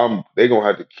 they gonna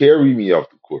have to carry me off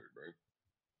the court, bro.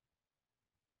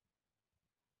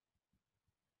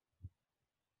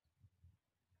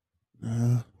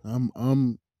 I'm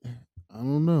I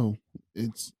don't know.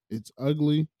 It's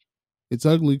ugly. It's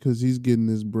ugly because he's getting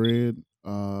his bread.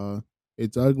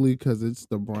 It's ugly because it's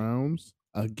the Browns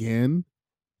again.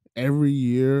 Every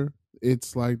year,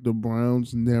 it's like the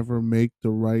Browns never make the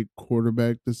right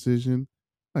quarterback decision.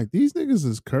 Like these niggas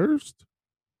is cursed.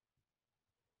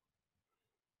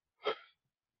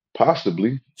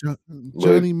 Possibly, Jo- but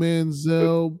Johnny but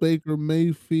Manziel, Baker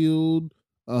Mayfield,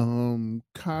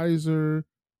 Kaiser.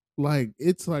 Like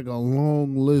it's like a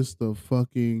long list of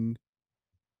fucking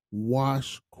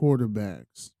wash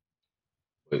quarterbacks.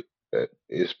 but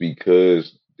it's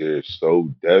because they're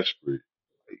so desperate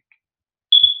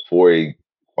for a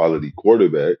quality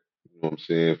quarterback. You know what I'm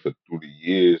saying? For through the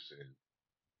years, and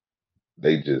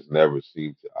they just never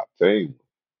seem to obtain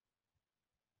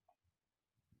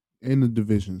And the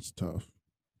division's tough.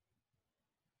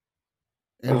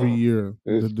 Every one. year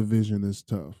the It's division is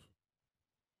tough.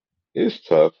 it's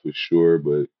tough for sure,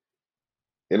 but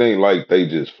it ain't like they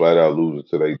just flat out losing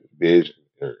to their division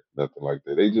or nothing like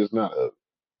that. They just not a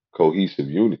cohesive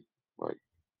unit. Like,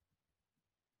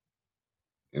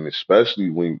 and especially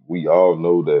when we all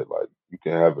know that like you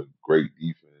can have a great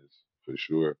defense for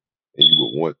sure, and you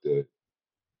would want that.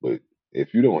 But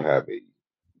if you don't have a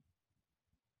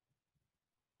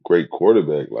great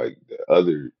quarterback, like the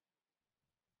other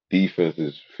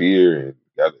defenses fear and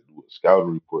got to do a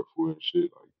scouting report for and shit,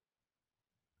 like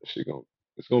that shit gonna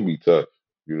it's gonna be tough.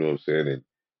 You know what I'm saying? And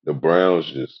the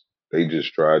Browns they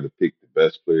just tried to pick the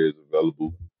best players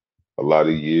available a lot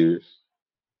of years,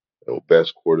 the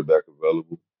best quarterback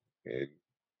available, and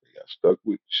they got stuck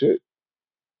with shit.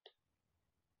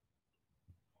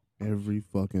 Every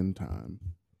fucking time.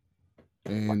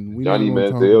 Like And the we're not Johnny gonna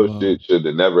talk Manziel about shit should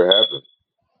have never happened.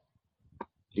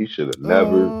 He should have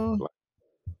never uh like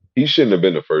he shouldn't have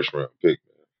been the first round pick,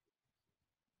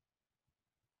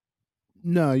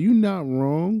 no, you're not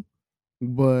wrong,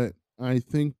 but I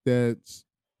think that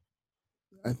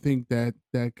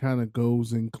that kind of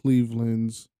goes in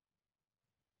Cleveland's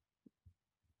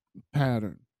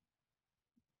pattern.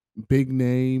 Big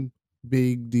name,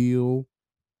 big deal,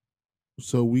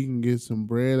 so we can get some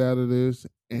bread out of this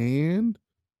and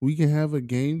we can have a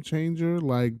game changer.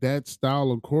 Like that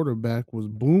style of quarterback was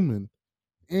booming.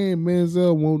 And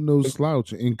Manziel won't no man.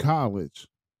 slouch in college.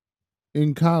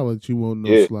 In college, he won't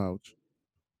no Yeah, slouch.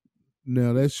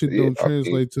 Now that shit yeah. don't I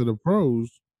mean, translate to the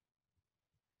pros.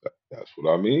 that's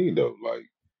what I mean though.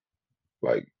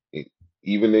 Like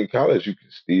even in college, you can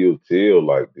still tell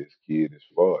like this kid is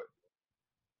flawed.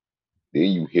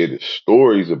 Then you hear the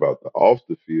stories about the off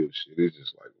the field shit. It's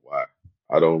just like, wow,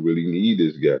 I don't really need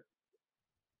this guy.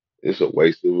 It's a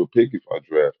waste of a pick if I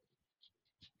draft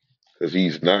because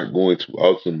he's not going to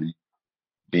ultimately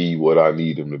be what I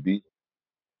need him to be.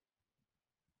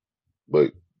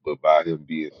 But by him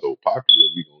being so popular,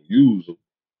 we gonna use him.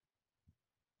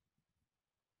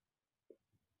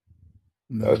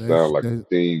 No, That sounds like a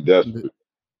team that desperate.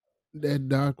 that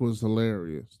doc was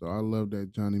hilarious. So I love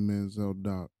that Johnny Manziel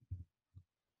doc.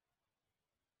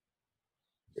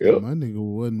 Said Yep. my nigga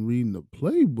wasn't reading the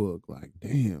playbook. Like,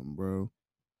 damn, bro.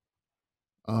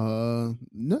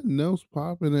 Nothing else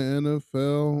pop in the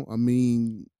NFL. I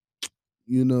mean,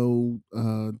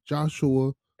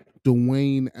 Joshua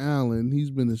Dwayne Allen,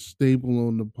 he's been a staple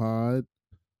on the pod.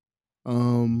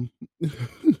 Um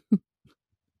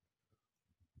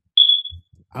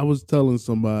I was telling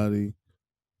somebody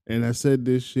and I said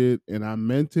this shit and I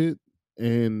meant it.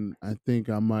 And I think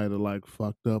I might have like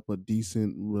fucked up a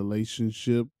decent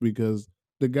relationship because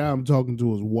the guy I'm talking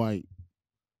to is white.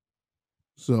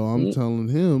 So I'm Mm. telling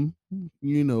him,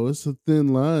 it's a thin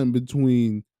line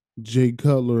between Jay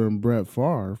Cutler and Brett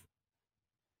Favre.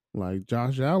 Like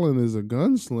Josh Allen is a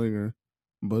gunslinger,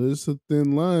 but it's a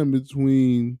thin line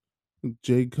between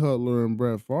Jay Cutler and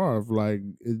Brett Favre. Like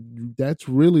that's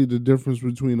really the difference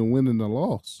between a win and a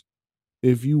loss.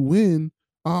 If you win,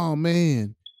 oh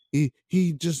man,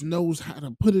 he just knows how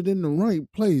to put it in the right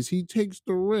place. He takes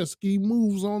the risk. He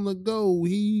moves on the go.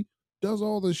 He does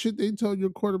all the shit they tell your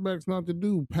quarterbacks not to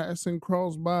do, passing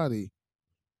cross body.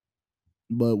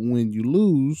 But when you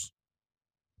lose,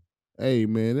 hey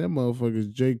man, that motherfucker's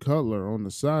Jay Cutler on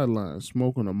the sideline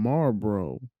smoking a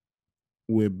Marlboro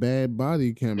with bad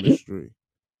body chemistry.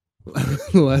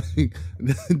 Like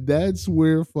that's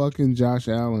where fucking Josh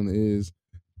Allen is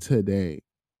today.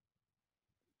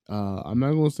 I'm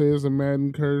not gonna say it's a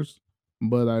Madden curse,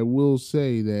 but I will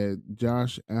say that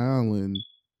Josh Allen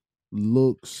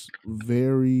looks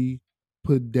very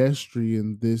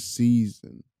pedestrian this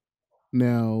season.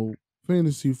 Now,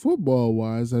 fantasy football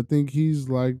wise, I think he's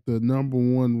like the number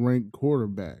one ranked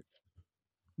quarterback.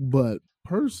 But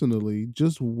personally,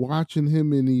 just watching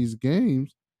him in these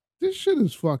games, this shit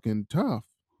is fucking tough.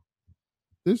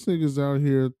 This nigga's out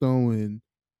here throwing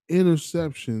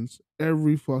interceptions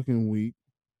every fucking week.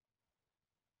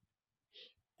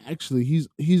 Actually,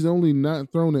 he's only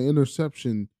not thrown an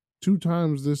interception 2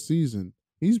 times this season.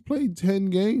 He's played 10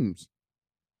 games.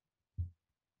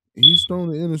 He's thrown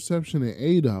an interception in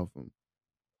 8 of them.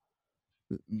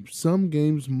 Some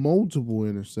games multiple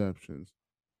interceptions.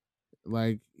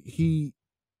 Like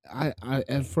I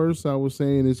at first I was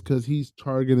saying it's because he's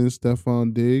targeting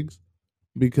Stephon Diggs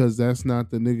because that's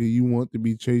not the nigga you want to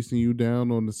be chasing you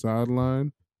down on the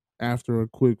sideline after a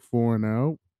quick 4 and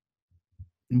out.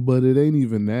 But it ain't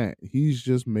even that. He's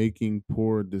just making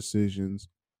poor decisions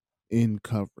in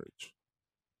coverage.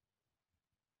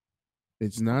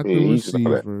 It's I not the mean,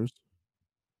 receivers.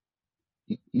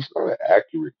 he's not an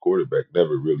accurate quarterback.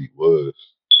 Never really was.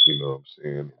 You know what I'm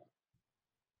saying?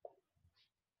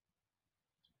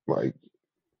 Like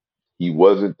he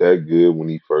wasn't that good when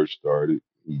he first started.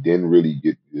 He didn't really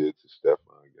get good till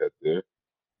Stephon got there,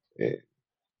 and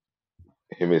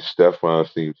him and Stephon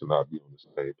seem to not be on the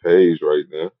same page right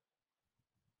now.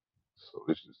 So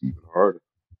it's just even harder.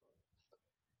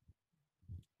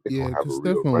 They Yeah, don't have a because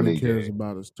real Steph only running cares game.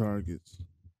 about his targets.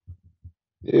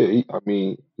 Yeah, I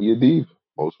mean, he a diva.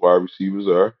 Most wide receivers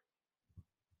are.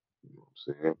 You know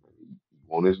what I'm saying? He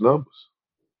want his numbers,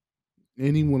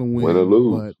 And he want to win or win,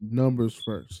 lose. but numbers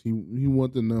first. He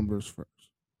want the numbers first.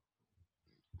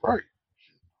 Right.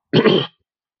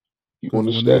 You want Because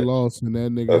the when they stats. lost and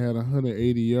that nigga Uh, had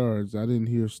 180 yards, I didn't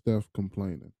hear Steph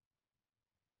complaining.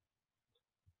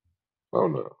 I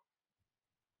don't know.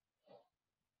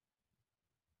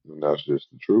 And that's just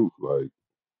the truth. Like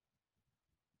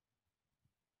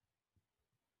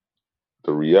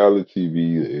the reality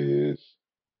V is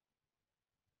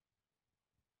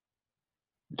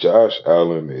Josh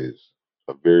Allen is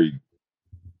a very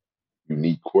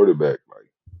unique quarterback. Like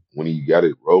when he got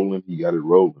it rolling, he got it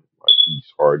rolling. Like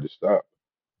he's hard to stop.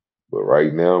 But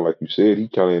right now, like you said, he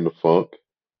kind of in the funk,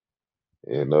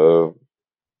 and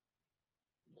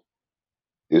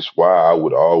it's why I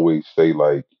would always say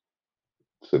like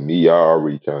to me, I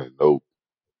already kind of know.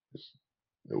 It's,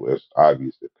 it's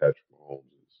obvious that Patrick Mahomes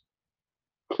is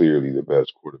clearly the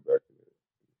best quarterback in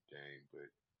the game.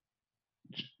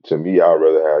 But to me, I'd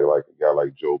rather have like a guy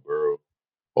like Joe Burrow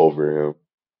over him.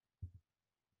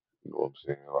 You know what I'm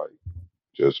saying? Like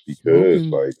just because,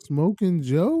 like, Smoking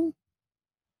Joe?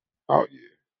 oh yeah,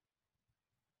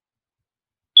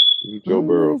 give me I Joe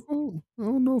don't know Burrow. if I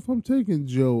don't know if I'm taking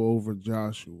Joe over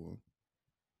Joshua.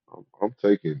 I'm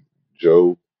taking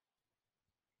Joe.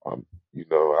 I'm, you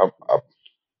know,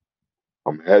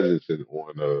 I'm hesitant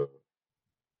on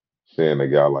saying a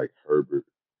guy like Herbert.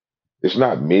 It's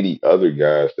not many other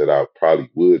guys that I probably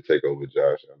would take over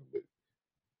Josh Allen, but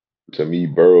to me,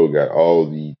 Burrow got all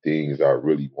the things I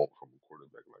really want from a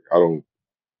quarterback. Like I don't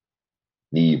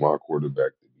need my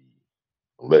quarterback to be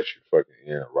unless you're fucking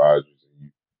Aaron Rodgers and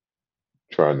you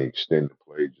trying to extend the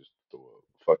play, just throw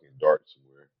a fucking dart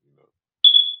somewhere, you know.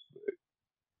 But,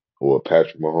 or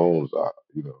Patrick Mahomes,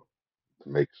 you know, to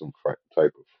make some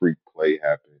type of freak play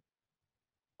happen.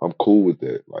 I'm cool with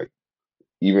that. Like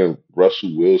even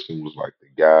Russell Wilson was like the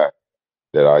guy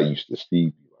that I used to see.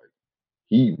 Like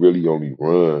he really only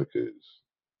run because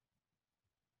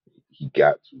he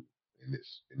got to in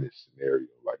this scenario.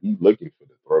 Like he's looking for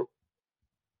the throw,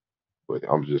 but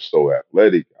I'm just so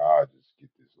athletic. I just get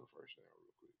this the first down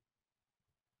real quick.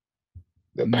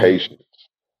 The No. patience,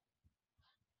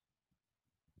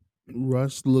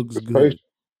 Russ looks the good. patience.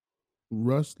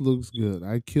 Russ looks good.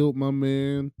 I killed my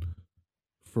man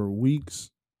for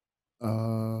weeks.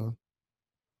 Uh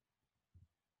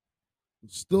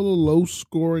Still a low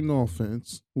scoring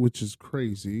offense, which is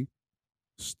crazy.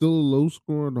 Still a low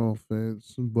scoring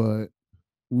offense, but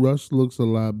Russ looks a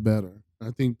lot better.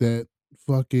 I think that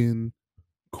fucking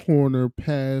corner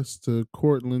pass to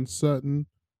Cortland Sutton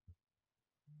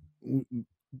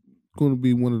going to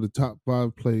be one of the top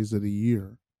 5 plays of the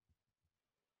year.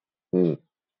 Mm,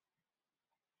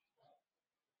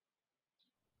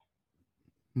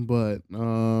 But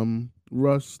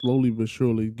Russ slowly but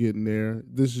surely getting there.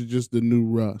 This is just the new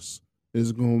Russ.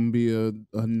 It's gonna be a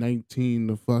 19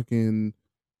 to fucking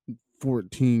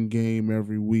 14 game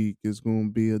every week. It's gonna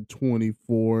be a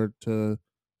 24 to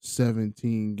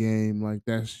 17 game. Like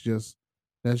that's just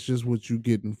That's just what you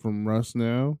getting from Russ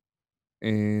now.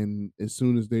 And as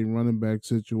soon as they running back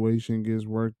situation gets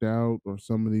worked out, or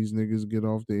some of these niggas get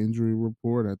off the injury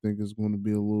report, I think it's going to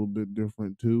be a little bit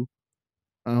different too.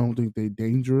 I don't think they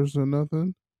dangerous or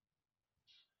nothing,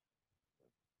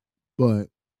 but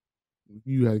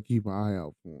you got to keep an eye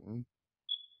out for them.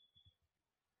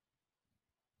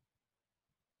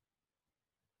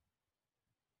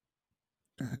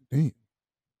 God damn.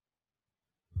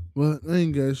 But I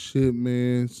ain't got shit,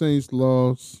 man. Saints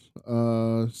lost.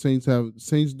 Saints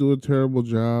do a terrible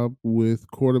job with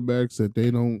quarterbacks that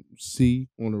they don't see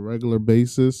on a regular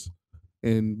basis.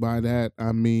 And by that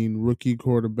I mean rookie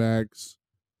quarterbacks,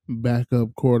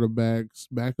 backup quarterbacks.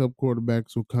 Backup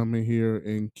quarterbacks will come in here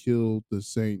and kill the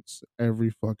Saints every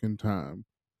fucking time.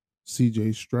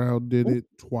 CJ Stroud did it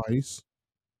twice.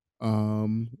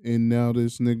 And now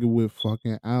this nigga with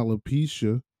fucking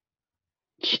alopecia,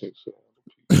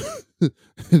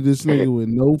 this nigga with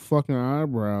no fucking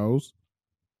eyebrows,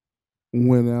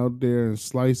 went out there and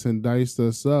sliced and diced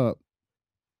us up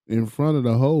in front of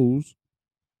the hose.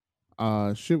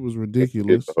 Shit was Hit the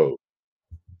ridiculous. hoe.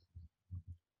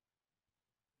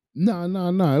 Nah,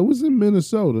 nah, nah. It was in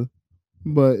Minnesota,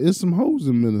 but it's some hoes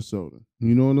in Minnesota.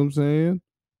 You know what I'm saying?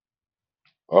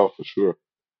 Oh, for sure.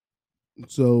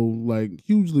 So like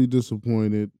hugely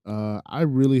disappointed. I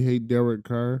really hate Derek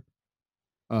Carr.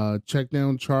 Check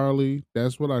down Charlie.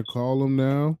 That's what I call him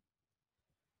now.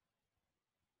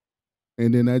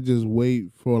 And then I just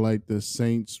wait for like the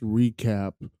Saints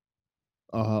recap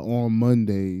on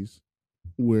Mondays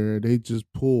where they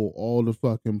just pull all the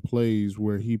fucking plays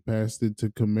where he passed it to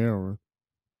Kamara,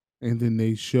 and then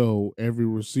they show every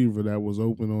receiver that was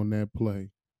open on that play.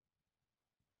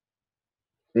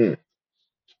 Hmm.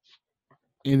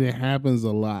 And it happens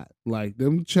a lot. Like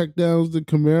them checkdowns to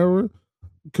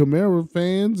Kamara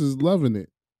fans is loving it,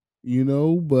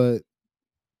 but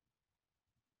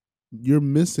you're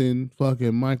missing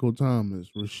fucking Michael Thomas,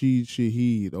 Rashid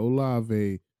Shaheed,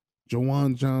 Olave,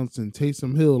 Jawan Johnson,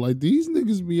 Taysom Hill. Like these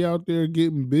niggas be out there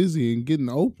getting busy and getting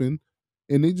open,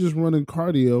 and they just running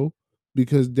cardio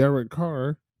because Derek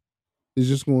Carr is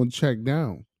just going to check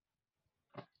down.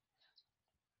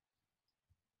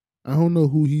 I don't know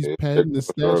who he's Yeah, check padding the out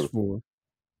stats Charlie. for.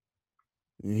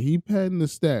 And he padding the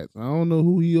stats. I don't know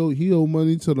who he owe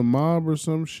money to the mob or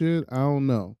some shit. I don't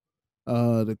know.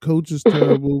 The coach is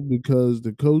terrible because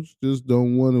the coach just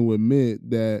don't want to admit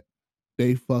that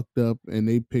they fucked up and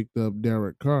they picked up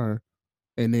Derek Carr,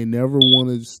 and they never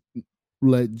wanted to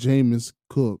let Jameis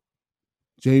cook.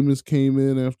 Jameis came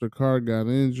in after Carr got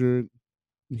injured.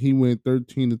 He went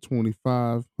 13 to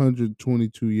 25,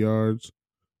 122 yards,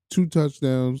 two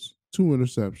touchdowns, two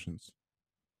interceptions.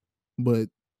 But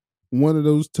one of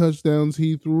those touchdowns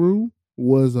he threw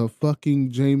was a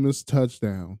fucking Jameis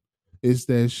touchdown. It's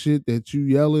that shit that you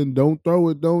yelling, don't throw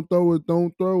it, don't throw it,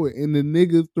 don't throw it. And the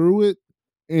nigga threw it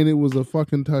and it was a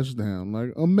fucking touchdown.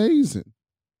 Like amazing.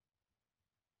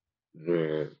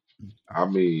 Man, I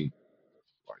mean,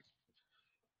 like,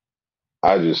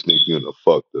 I just think you're in a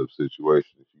fucked up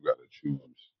situation if you got to choose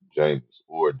James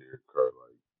or Derek Carr.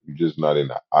 Like, you're just not in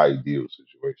the ideal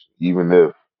situation. Even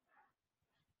if,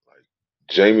 like,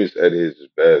 Jameis at his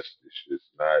best, it's just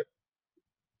not,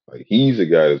 like, he's a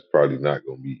guy that's probably not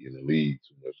going to be in the league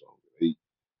too much longer.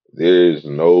 There's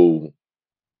no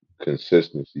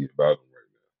consistency about him right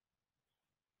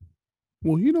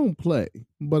Well, he don't play,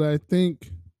 but I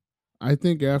think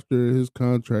after his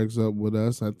contract's up with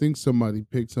us, I think somebody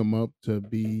picks him up to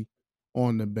be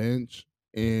on the bench.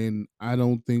 And I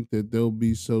don't think that they'll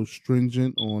be so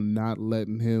stringent on not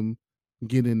letting him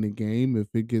get in the game if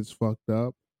it gets fucked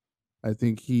up. I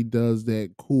think he does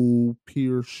that cool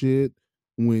peer shit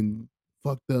when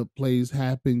fucked up plays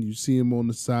happen. You see him on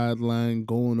the sideline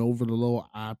going over the little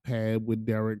iPad with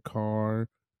Derek Carr.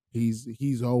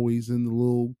 He's always in the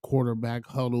little quarterback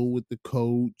huddle with the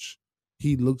coach.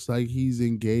 He looks like he's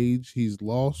engaged. He's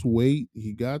lost weight.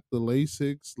 He got the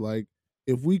Lasix. Like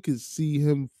if we could see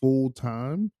him full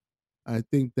time, I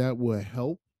think that would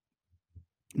help.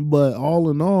 But all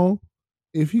in all,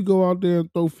 if you go out there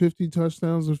and throw 50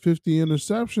 touchdowns and 50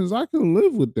 interceptions, I can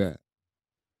live with that.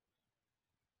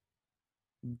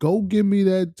 Go give me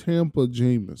that Tampa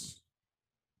Jameis.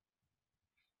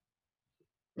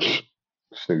 now.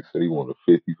 This nigga said he wanted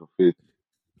 50 for 50.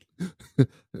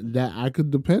 That I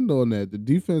could depend on that. The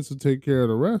defense will take care of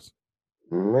the rest.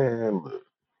 Man, look,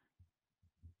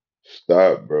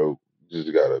 stop, bro. You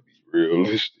just gotta be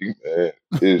realistic, man.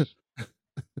 It's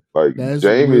like That's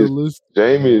Jameis, realistic,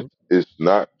 Jameis dog. is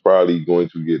not probably going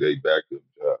to get a backup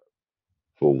job.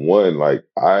 For one, like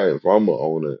if I'm a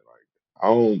owner, like I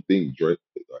don't think Drake,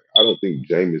 like I don't think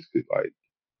Jameis could like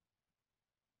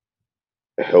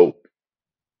help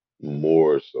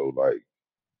more so like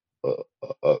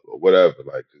whatever.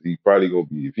 Like, 'cause he probably gonna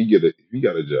be if he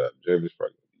got a job, Jeremy's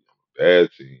probably gonna be on a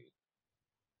bad team.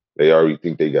 They already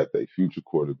think they got their future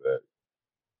quarterback,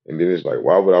 and then it's like,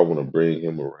 why would I want to bring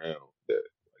him around? That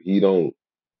he don't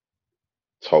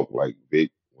talk like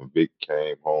Vic when Vic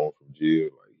came home from jail.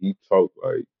 Like he talked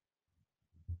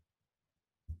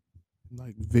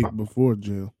Like Vic before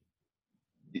jail,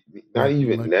 not like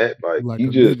even like that. Like like he a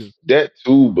nigga. just that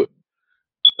too, but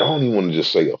I don't even want to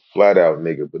just say a flat out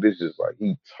nigga, but it's just like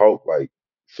he talked like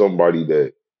somebody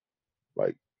that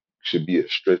like should be a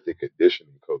strength and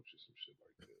conditioning coach or some shit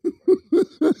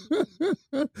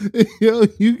Yo,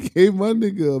 you gave my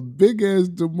nigga a big ass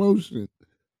demotion.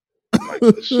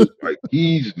 like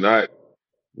he's not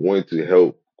going to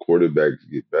help quarterbacks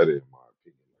get better in my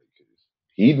opinion. Like 'cause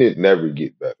he didn't never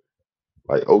get better.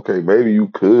 Like okay, maybe you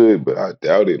could, but I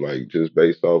doubt it. Like just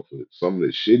based off of some of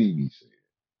the shit he be saying,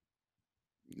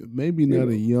 Maybe you not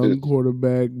a know, young just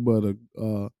quarterback, but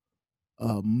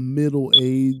a middle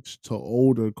aged to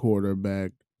older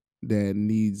quarterback that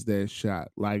needs that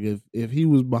shot. Like if he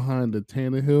was behind a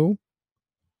Tannehill,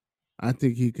 I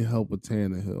think he could help a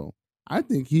Tannehill. I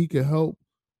think he could help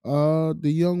the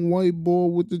young white boy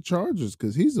with the Chargers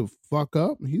because he's a fuck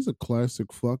up. He's a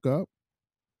classic fuck up.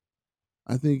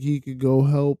 I think he could go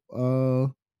help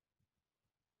well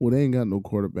they ain't got no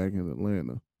quarterback in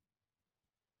Atlanta.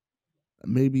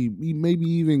 Maybe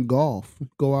even golf.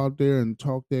 Go out there and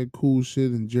talk that cool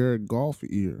shit in Jared Goff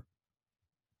ear.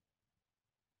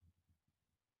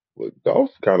 but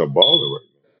golf's kind of balling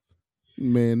right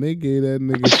Man, they gave that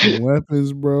nigga some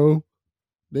weapons, bro.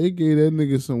 They gave that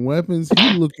nigga some weapons.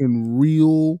 He looking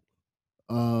real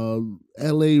uh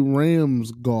LA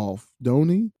Rams golf, don't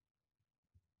he? now.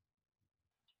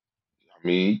 I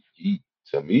mean, he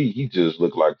to me he just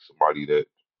looked like somebody that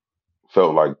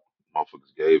felt like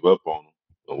motherfuckers gave up on him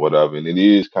or whatever. And it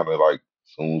is kind of like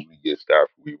as soon as we get Stafford,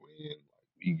 we win. Like,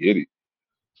 we get it.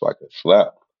 It's like a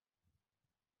slap.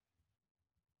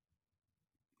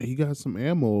 He got some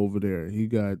ammo over there. He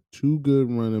got two good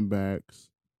running backs.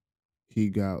 He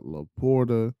got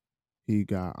Laporta. He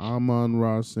got Amon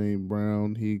Ross St.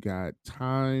 Brown. He got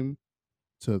time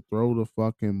to throw the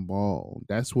fucking ball.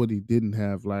 That's what he didn't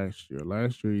have last year.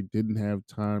 Last year he didn't have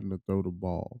time to throw the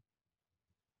ball.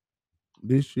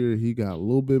 This year he got a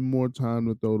little bit more time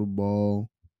to throw the ball.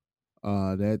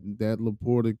 That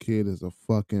Laporta kid is a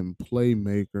fucking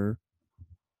playmaker.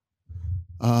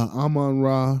 Amon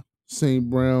Ra St.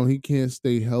 Brown, he can't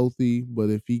stay healthy, but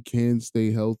if he can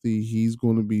stay healthy, he's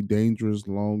going to be dangerous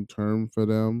long term for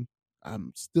them.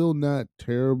 I'm still not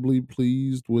terribly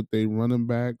pleased with their running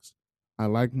backs. I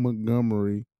like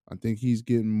Montgomery. I think he's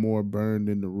getting more burned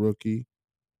than the rookie,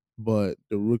 but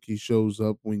the rookie shows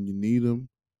up when you need him.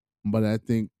 But I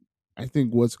think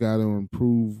what's got to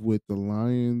improve with the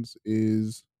Lions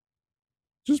is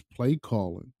just play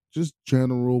calling, just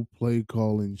general play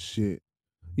calling shit.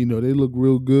 They look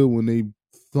real good when they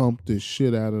thump the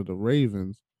shit out of the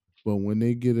Ravens, but when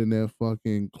they get in that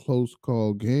fucking close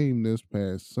call game this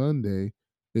past Sunday,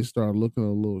 they start looking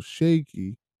a little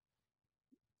shaky,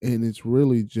 and it's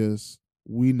really just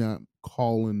we not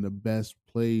calling the best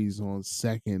plays on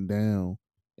second down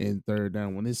and third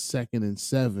down. When it's second and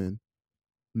 7,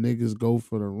 niggas go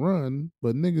for the run,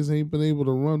 but niggas ain't been able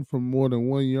to run for more than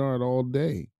 1 yard all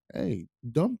day. Hey,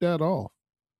 dump that off.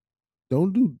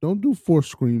 Don't do 4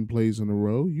 screenplays in a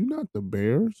row. You not the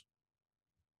Bears.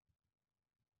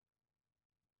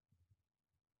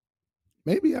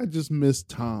 Maybe I just miss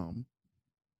Tom.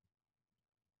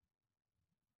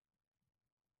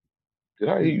 Did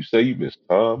I hear you say you miss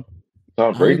Tom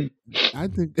I Brady? I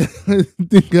think I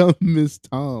think I miss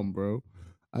Tom, bro.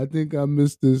 I think I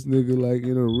miss this nigga like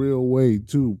in a real way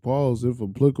too. Pause if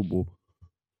applicable.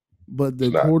 But It's the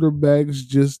not. quarterbacks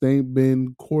just ain't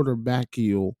been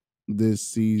quarterbackial this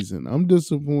season. I'm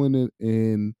disappointed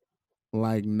in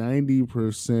like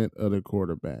 90% of the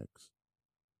quarterbacks.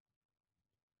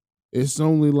 It's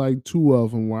only like two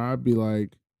of them where I'd be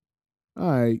like, all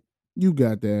right, you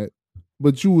got that.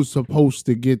 But you was supposed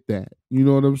to get that. You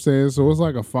know what I'm saying? So it's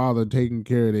like a father taking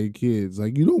care of their kids.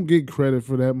 Like you don't get credit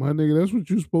for that, my nigga. That's what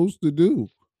you're supposed to do.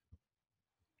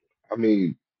 I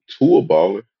mean, Tua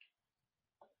baller.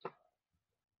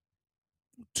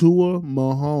 Tua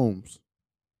Mahomes.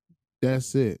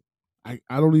 That's it. I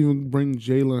don't even bring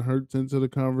Jalen Hurts into the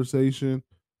conversation.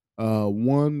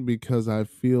 One, because I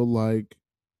feel like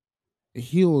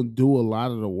he'll do a lot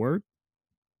of the work.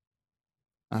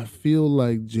 I feel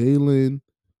like Jalen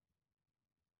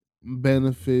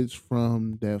benefits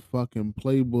from that fucking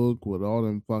playbook with all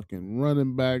them fucking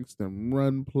running backs, them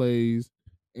run plays.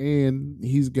 And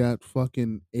he's got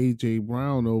fucking AJ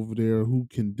Brown over there who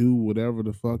can do whatever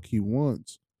the fuck he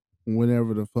wants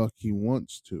whenever the fuck he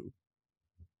wants to.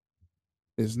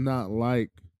 It's not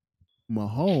like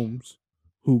Mahomes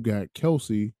who got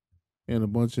Kelsey and a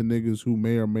bunch of niggas who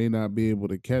may or may not be able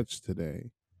to catch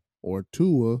today, or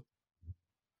Tua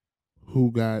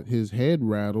who got his head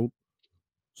rattled.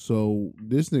 So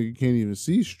this nigga can't even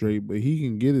see straight, but he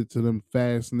can get it to them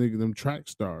fast nigga, them track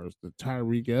stars, the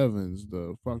Tyreek Evans,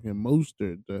 the fucking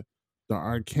Mostert, the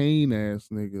arcane ass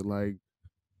nigga. Like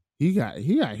he got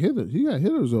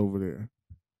hitters over there.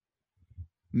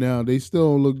 Now they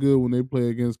still don't look good when they play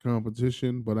against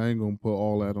competition, but I ain't gonna put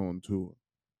all that on Tua.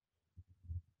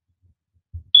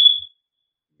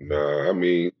 Nah, I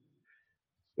mean,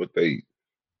 what they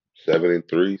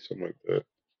 7-3, something like that.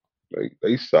 Like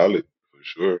they solid for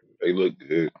sure. They look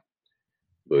good,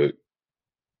 but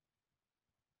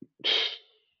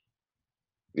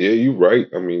yeah, you right.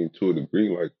 I mean, to a degree,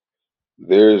 like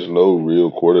there's no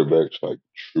real quarterbacks like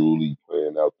truly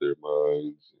playing out their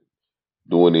minds,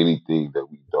 doing anything that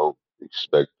we don't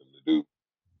expect them to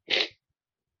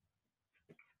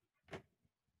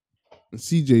And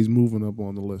CJ's moving up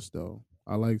on the list though.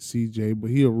 I like CJ,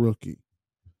 but he a rookie.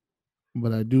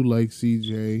 But I do like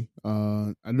CJ.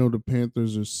 I know the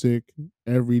Panthers are sick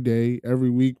every day, every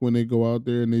week when they go out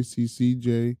there and they see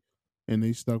CJ and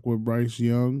they stuck with Bryce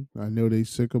Young. I know they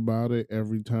sick about it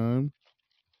every time.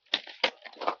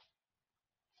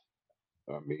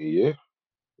 do. I mean, yeah,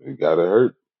 it gotta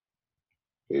hurt.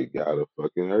 It gotta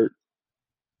fucking hurt.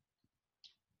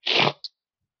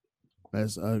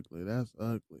 That's ugly. That's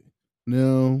ugly.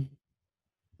 Now,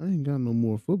 I ain't got no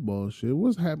more football shit.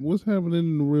 What's happening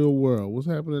in the real world? What's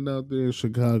happening out there in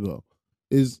Chicago?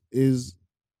 Is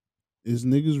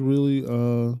niggas really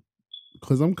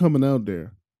cuz I'm coming out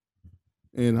there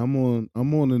and I'm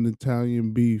on an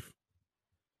Italian beef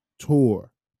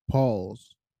tour.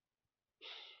 Pause.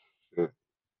 Yeah.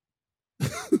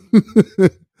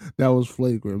 That was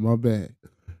flagrant. My bad.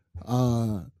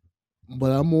 Uh,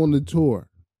 but I'm on the tour.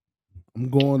 I'm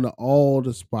going to all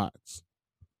the spots,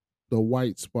 the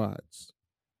white spots,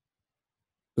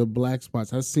 the black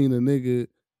spots. I seen a nigga.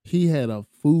 He had a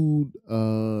food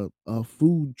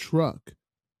truck,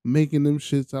 making them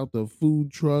shits out the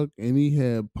food truck, and he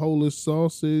had Polish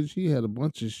sausage. He had a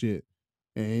bunch of shit,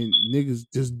 and niggas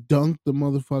just dunked the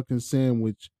motherfucking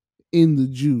sandwich in the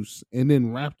juice and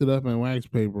then wrapped it up in wax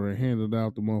paper and handed it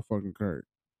out the motherfucking cart.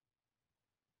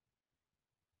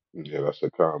 Yeah, that's a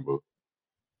combo.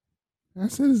 I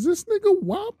said, "Is this nigga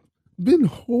WAP been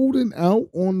holding out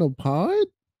on the pod?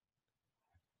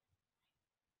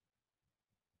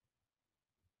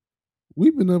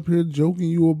 We've been up here joking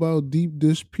you about deep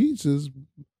dish pizzas,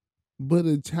 but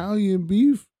Italian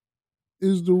beef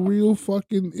is the real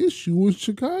fucking issue in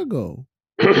Chicago."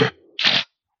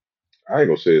 I ain't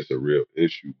gonna say it's a real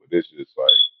issue, but it's just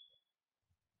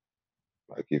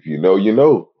like if you know, you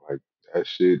know. Like that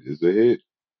shit is a hit.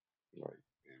 Like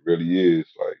it really is.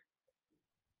 Like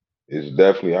it's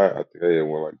definitely. I think I had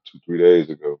one like 2 3 days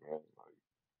ago, man.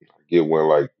 Like I get one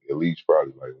like at least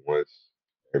probably like once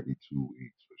every 2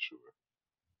 weeks for sure.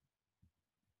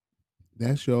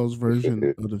 That's y'all's It's a version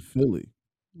hit of the Philly.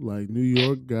 Like New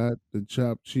York got the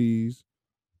chopped cheese,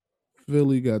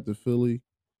 Philly got the Philly.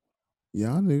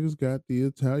 Y'all niggas got the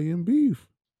Italian beef.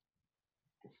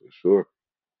 for sure.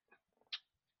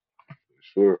 For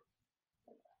sure.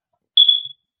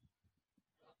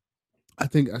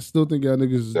 I still think y'all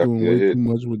niggas is doing Definitely a way too hit.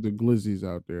 much with the glizzies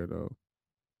out there though.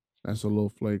 That's a little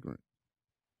flagrant.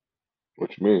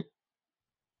 What you mean?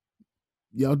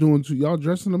 Y'all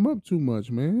dressing them up too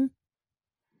much, man.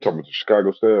 Talking about the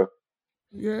Chicago style?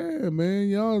 Yeah, man.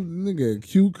 Y'all nigga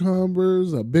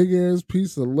cucumbers, a big ass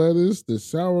piece of lettuce, the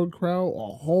sauerkraut,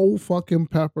 a whole fucking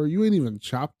pepper. You ain't even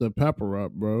chopped the pepper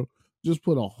up, bro. Just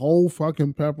put a whole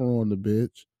fucking pepper on the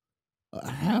bitch. A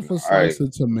half a I slice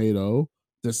of tomato,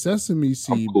 the sesame I'm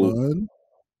seed cool. bun.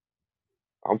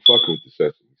 I'm fucking with the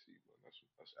sesame seed one.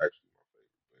 That's actually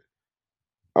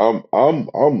my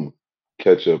favorite. I'm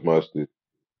ketchup, mustard,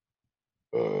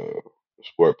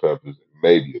 sport peppers, and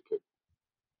maybe a pickle.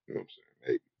 You know what I'm saying?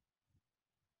 Maybe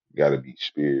got to be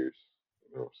spears.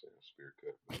 You know what I'm saying? Spear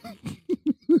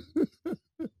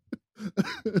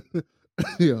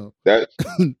cut. Yo. That's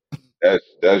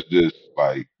that's just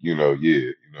like yeah,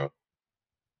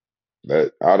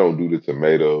 that I don't do the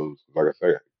tomatoes. Like I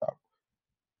say,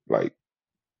 like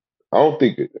I don't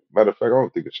think it. Matter of fact, I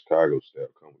don't think a Chicago style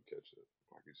come with ketchup.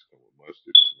 Like it's come with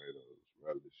mustard, tomatoes,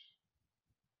 relish,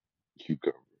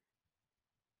 cucumber.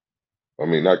 I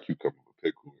mean, not cucumber, but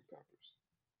pickle and peppers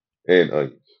and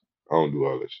onions. I don't do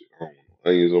all that shit. I don't want no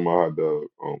onions on my hot dog.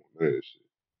 I don't want none of that shit.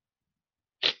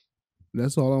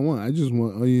 That's all I want. I just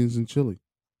want onions and chili.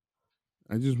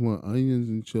 I just want onions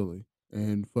and chili.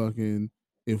 And fucking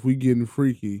if we getting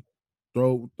freaky,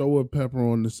 throw a pepper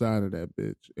on the side of that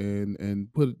bitch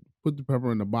and put the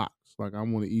pepper in the box. Like I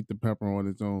want to eat the pepper on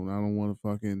its own. I don't want to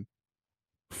fucking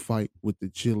fight with the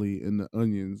chili and the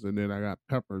onions and then I got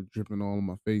pepper dripping all on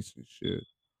my face and shit.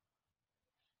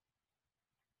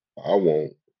 I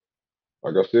won't.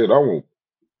 Like I said, I won't.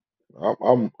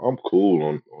 I'm cool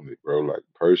on it, bro. Like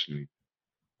personally,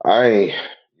 I ain't.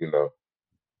 You know,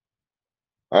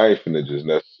 I ain't finna just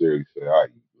necessarily say I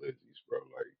eat glizzies, bro.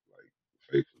 Like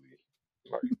faithfully.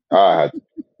 Like I had to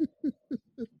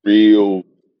real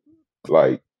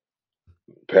like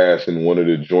passing one of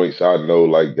the joints I know,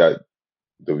 like got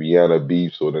the Vienna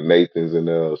beefs or the Nathans and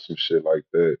some shit like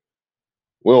that.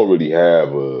 We don't really have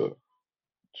too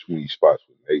many spots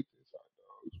with Nathans hot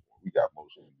dogs. We got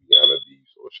mostly Vienna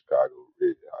beefs or Chicago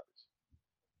red hots.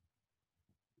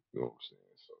 You know what I'm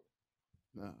saying? So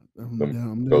Nah, them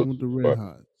I'm go down with to the red spots.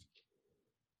 hots.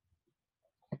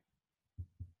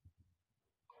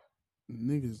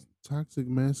 Niggas toxic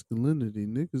masculinity.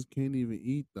 Niggas can't even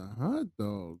eat the hot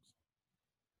dogs.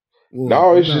 Well,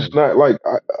 No, I it's doubt just it. not like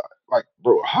like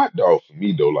bro, hot dog for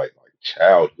me though, like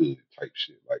childhood type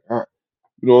shit. Like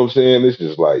you know what I'm saying? It's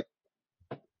just like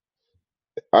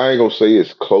I ain't gonna say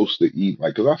it's close to eat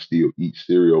like because I still eat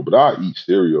cereal, but I eat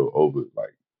cereal over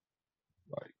like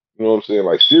you know what I'm saying?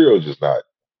 Like cereal just not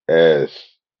as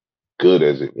good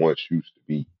as it once used to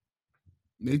be.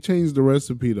 They changed the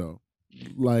recipe though.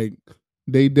 Like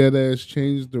they dead ass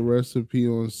changed the recipe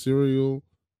on cereal,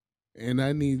 and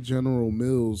I need General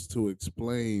Mills to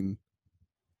explain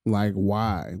like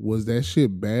why was that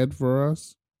shit bad for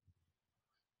us?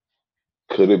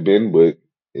 Could have been, but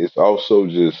it's also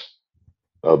just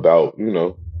about,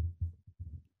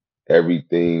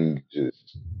 everything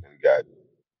just got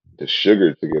the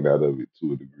sugar taken out of it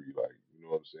to a degree. Like, you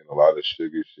know what I'm saying? A lot of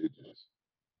sugar shit just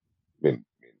been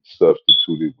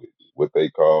substituted with what they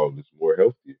call is more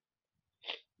healthier.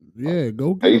 Like Yeah,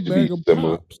 go they get a used to be bag of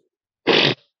similar. pops.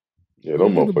 Yeah, Go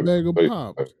them get a motherfuckers bag of way better.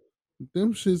 pops.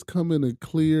 Them shits come in a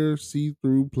clear,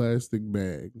 see-through plastic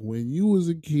bag. When you was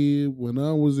a kid, when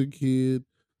I was a kid,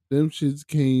 them shits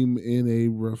came in a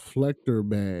reflector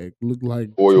bag, looked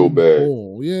like Foil tin bag.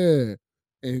 foil. Yeah,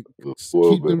 and The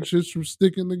foil keep them bag. shits from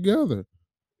sticking together.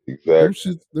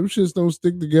 Exactly. Them shits don't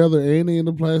stick together, and they in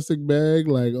a plastic bag.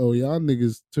 Like, oh y'all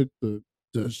niggas took the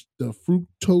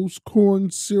fructose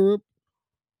corn syrup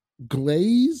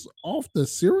glaze off the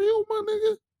cereal, my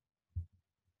nigga.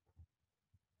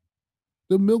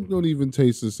 The milk don't even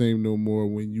taste the same no more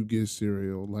when you get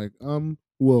cereal. Like,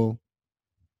 well,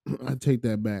 I take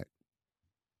that back.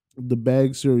 The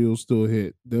bag cereal still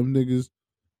hit. Them niggas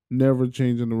never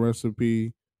changing the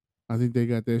recipe. I think they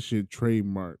got that shit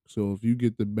trademarked. So if you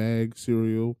get the bag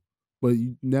cereal, but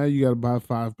now you got to buy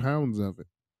 5 pounds of it.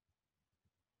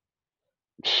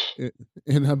 A-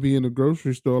 And I be in the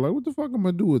grocery store like, what the fuck am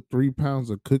I do with 3 pounds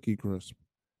of Cookie Crisp?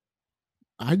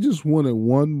 I just wanted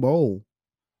one bowl,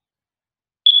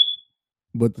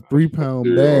 but the three Some pound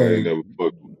cereal I ain't bag. never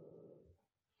fucked with.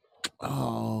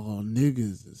 Oh,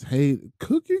 niggas is hate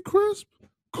Cookie Crisp.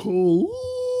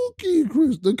 Cookie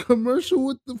Crisp. The commercial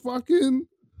with the fucking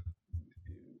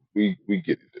We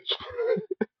get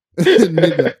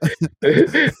nigga.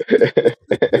 it.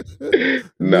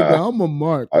 Nah, Nigga, I'm a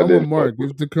mark. I I'm a didn't fuck mark.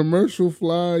 with If the commercial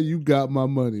fly, you got my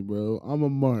money, bro. I'm a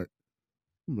mark.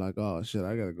 I'm like, oh shit,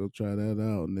 I gotta go try that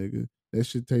out, nigga. That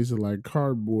shit tasted like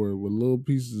cardboard with little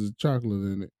pieces of chocolate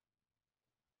in it.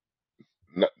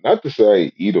 not to say I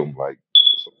ain't eat them. Like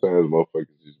sometimes motherfuckers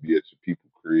just be at your people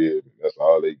crib and that's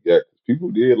all they got. 'Cause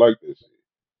people did like that shit.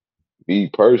 Me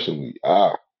personally,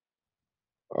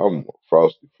 I'm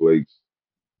Frosted Flakes,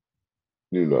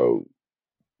 you know,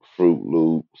 Fruit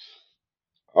Loops.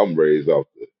 I'm raised off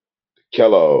the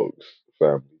Kellogg's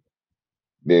family.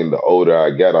 Then the older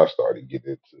I got, I started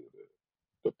getting into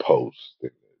the Post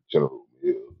and the General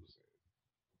Mills.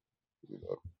 You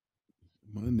know,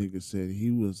 My nigga said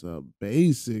he was a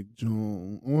basic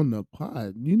John on the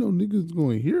pod. You know niggas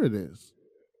gonna hear this.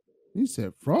 He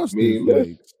said I frosted mean,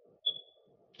 listen, flakes.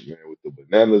 man, with the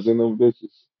bananas in them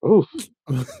bitches. Oof.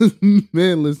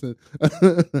 Man, listen,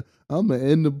 I'm gonna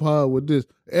end the pod with this.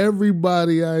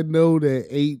 Everybody I know that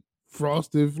ate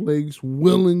frosted flakes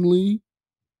willingly,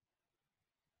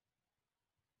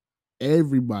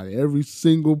 everybody, every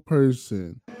single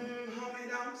person,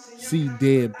 see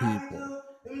dead people.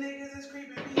 Them niggas is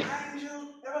creeping behind you.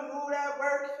 Never move that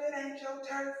work if it ain't your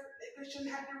turf. Niggas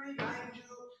shouldn't have to remind you.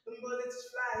 Them bullets is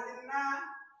flying now.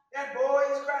 That boy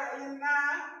is crying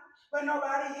now. But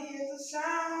nobody hears a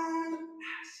sound.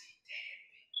 I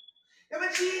see Never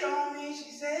cheat on me,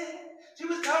 she said. She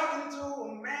was talking to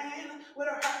a man with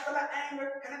a heart full of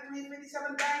anger and a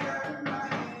 357 banger in my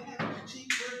hand. She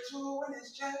put two in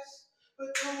his chest,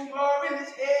 put two more in his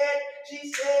head.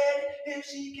 She said, if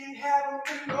she can have him,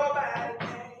 then nobody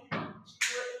can. She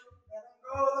wouldn't let him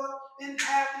go though, didn't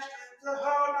have the strength to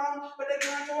hold on, but they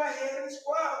gun to her head and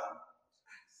squad.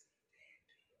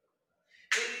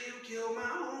 Baby, you killed my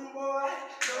homeboy,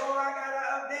 so I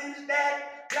gotta avenge that.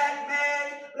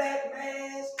 Black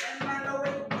mask, and I know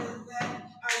it was that.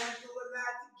 I went through a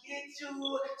lot to get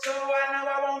you, so I know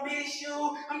I won't miss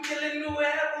you. I'm killing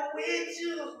whoever with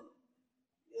you.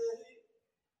 Yeah.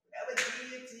 Whatever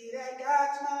deity that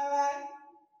guides my life.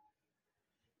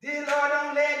 Dear Lord,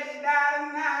 don't let me die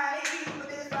tonight.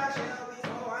 But if I shall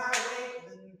before I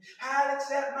wake, I'll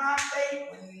accept my fate.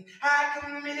 When I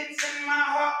committed sin, my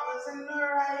heart was in the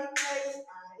right place.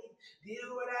 I did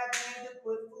what I did to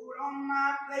put food on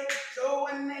my plate. So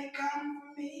when they come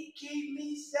for me, keep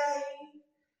me safe.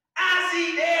 I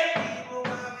see dead people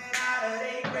coming out of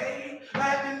their grave,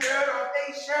 wiping dirt off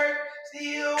their shirt,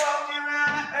 still walking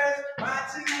around the earth,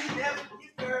 watching they never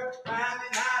get dirt,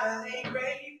 climbing out of their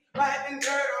grave, wiping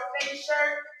dirt off their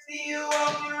shirt, still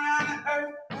walking around the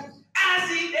earth. I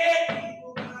see dead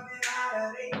people coming out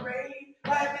of their grave,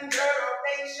 wiping dirt off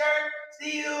their shirt,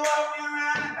 still walking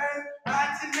around the earth,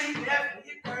 watching they never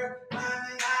get dirt,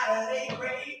 climbing out of their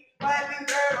grave, wiping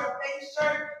dirt off their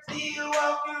shirt, still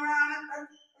walking around the earth.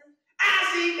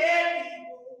 I see dead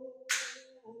people.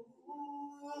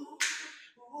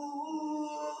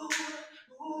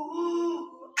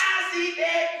 I see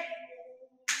dead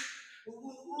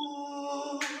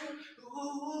people.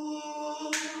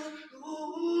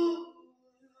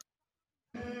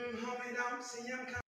 Homie, don't see him coming.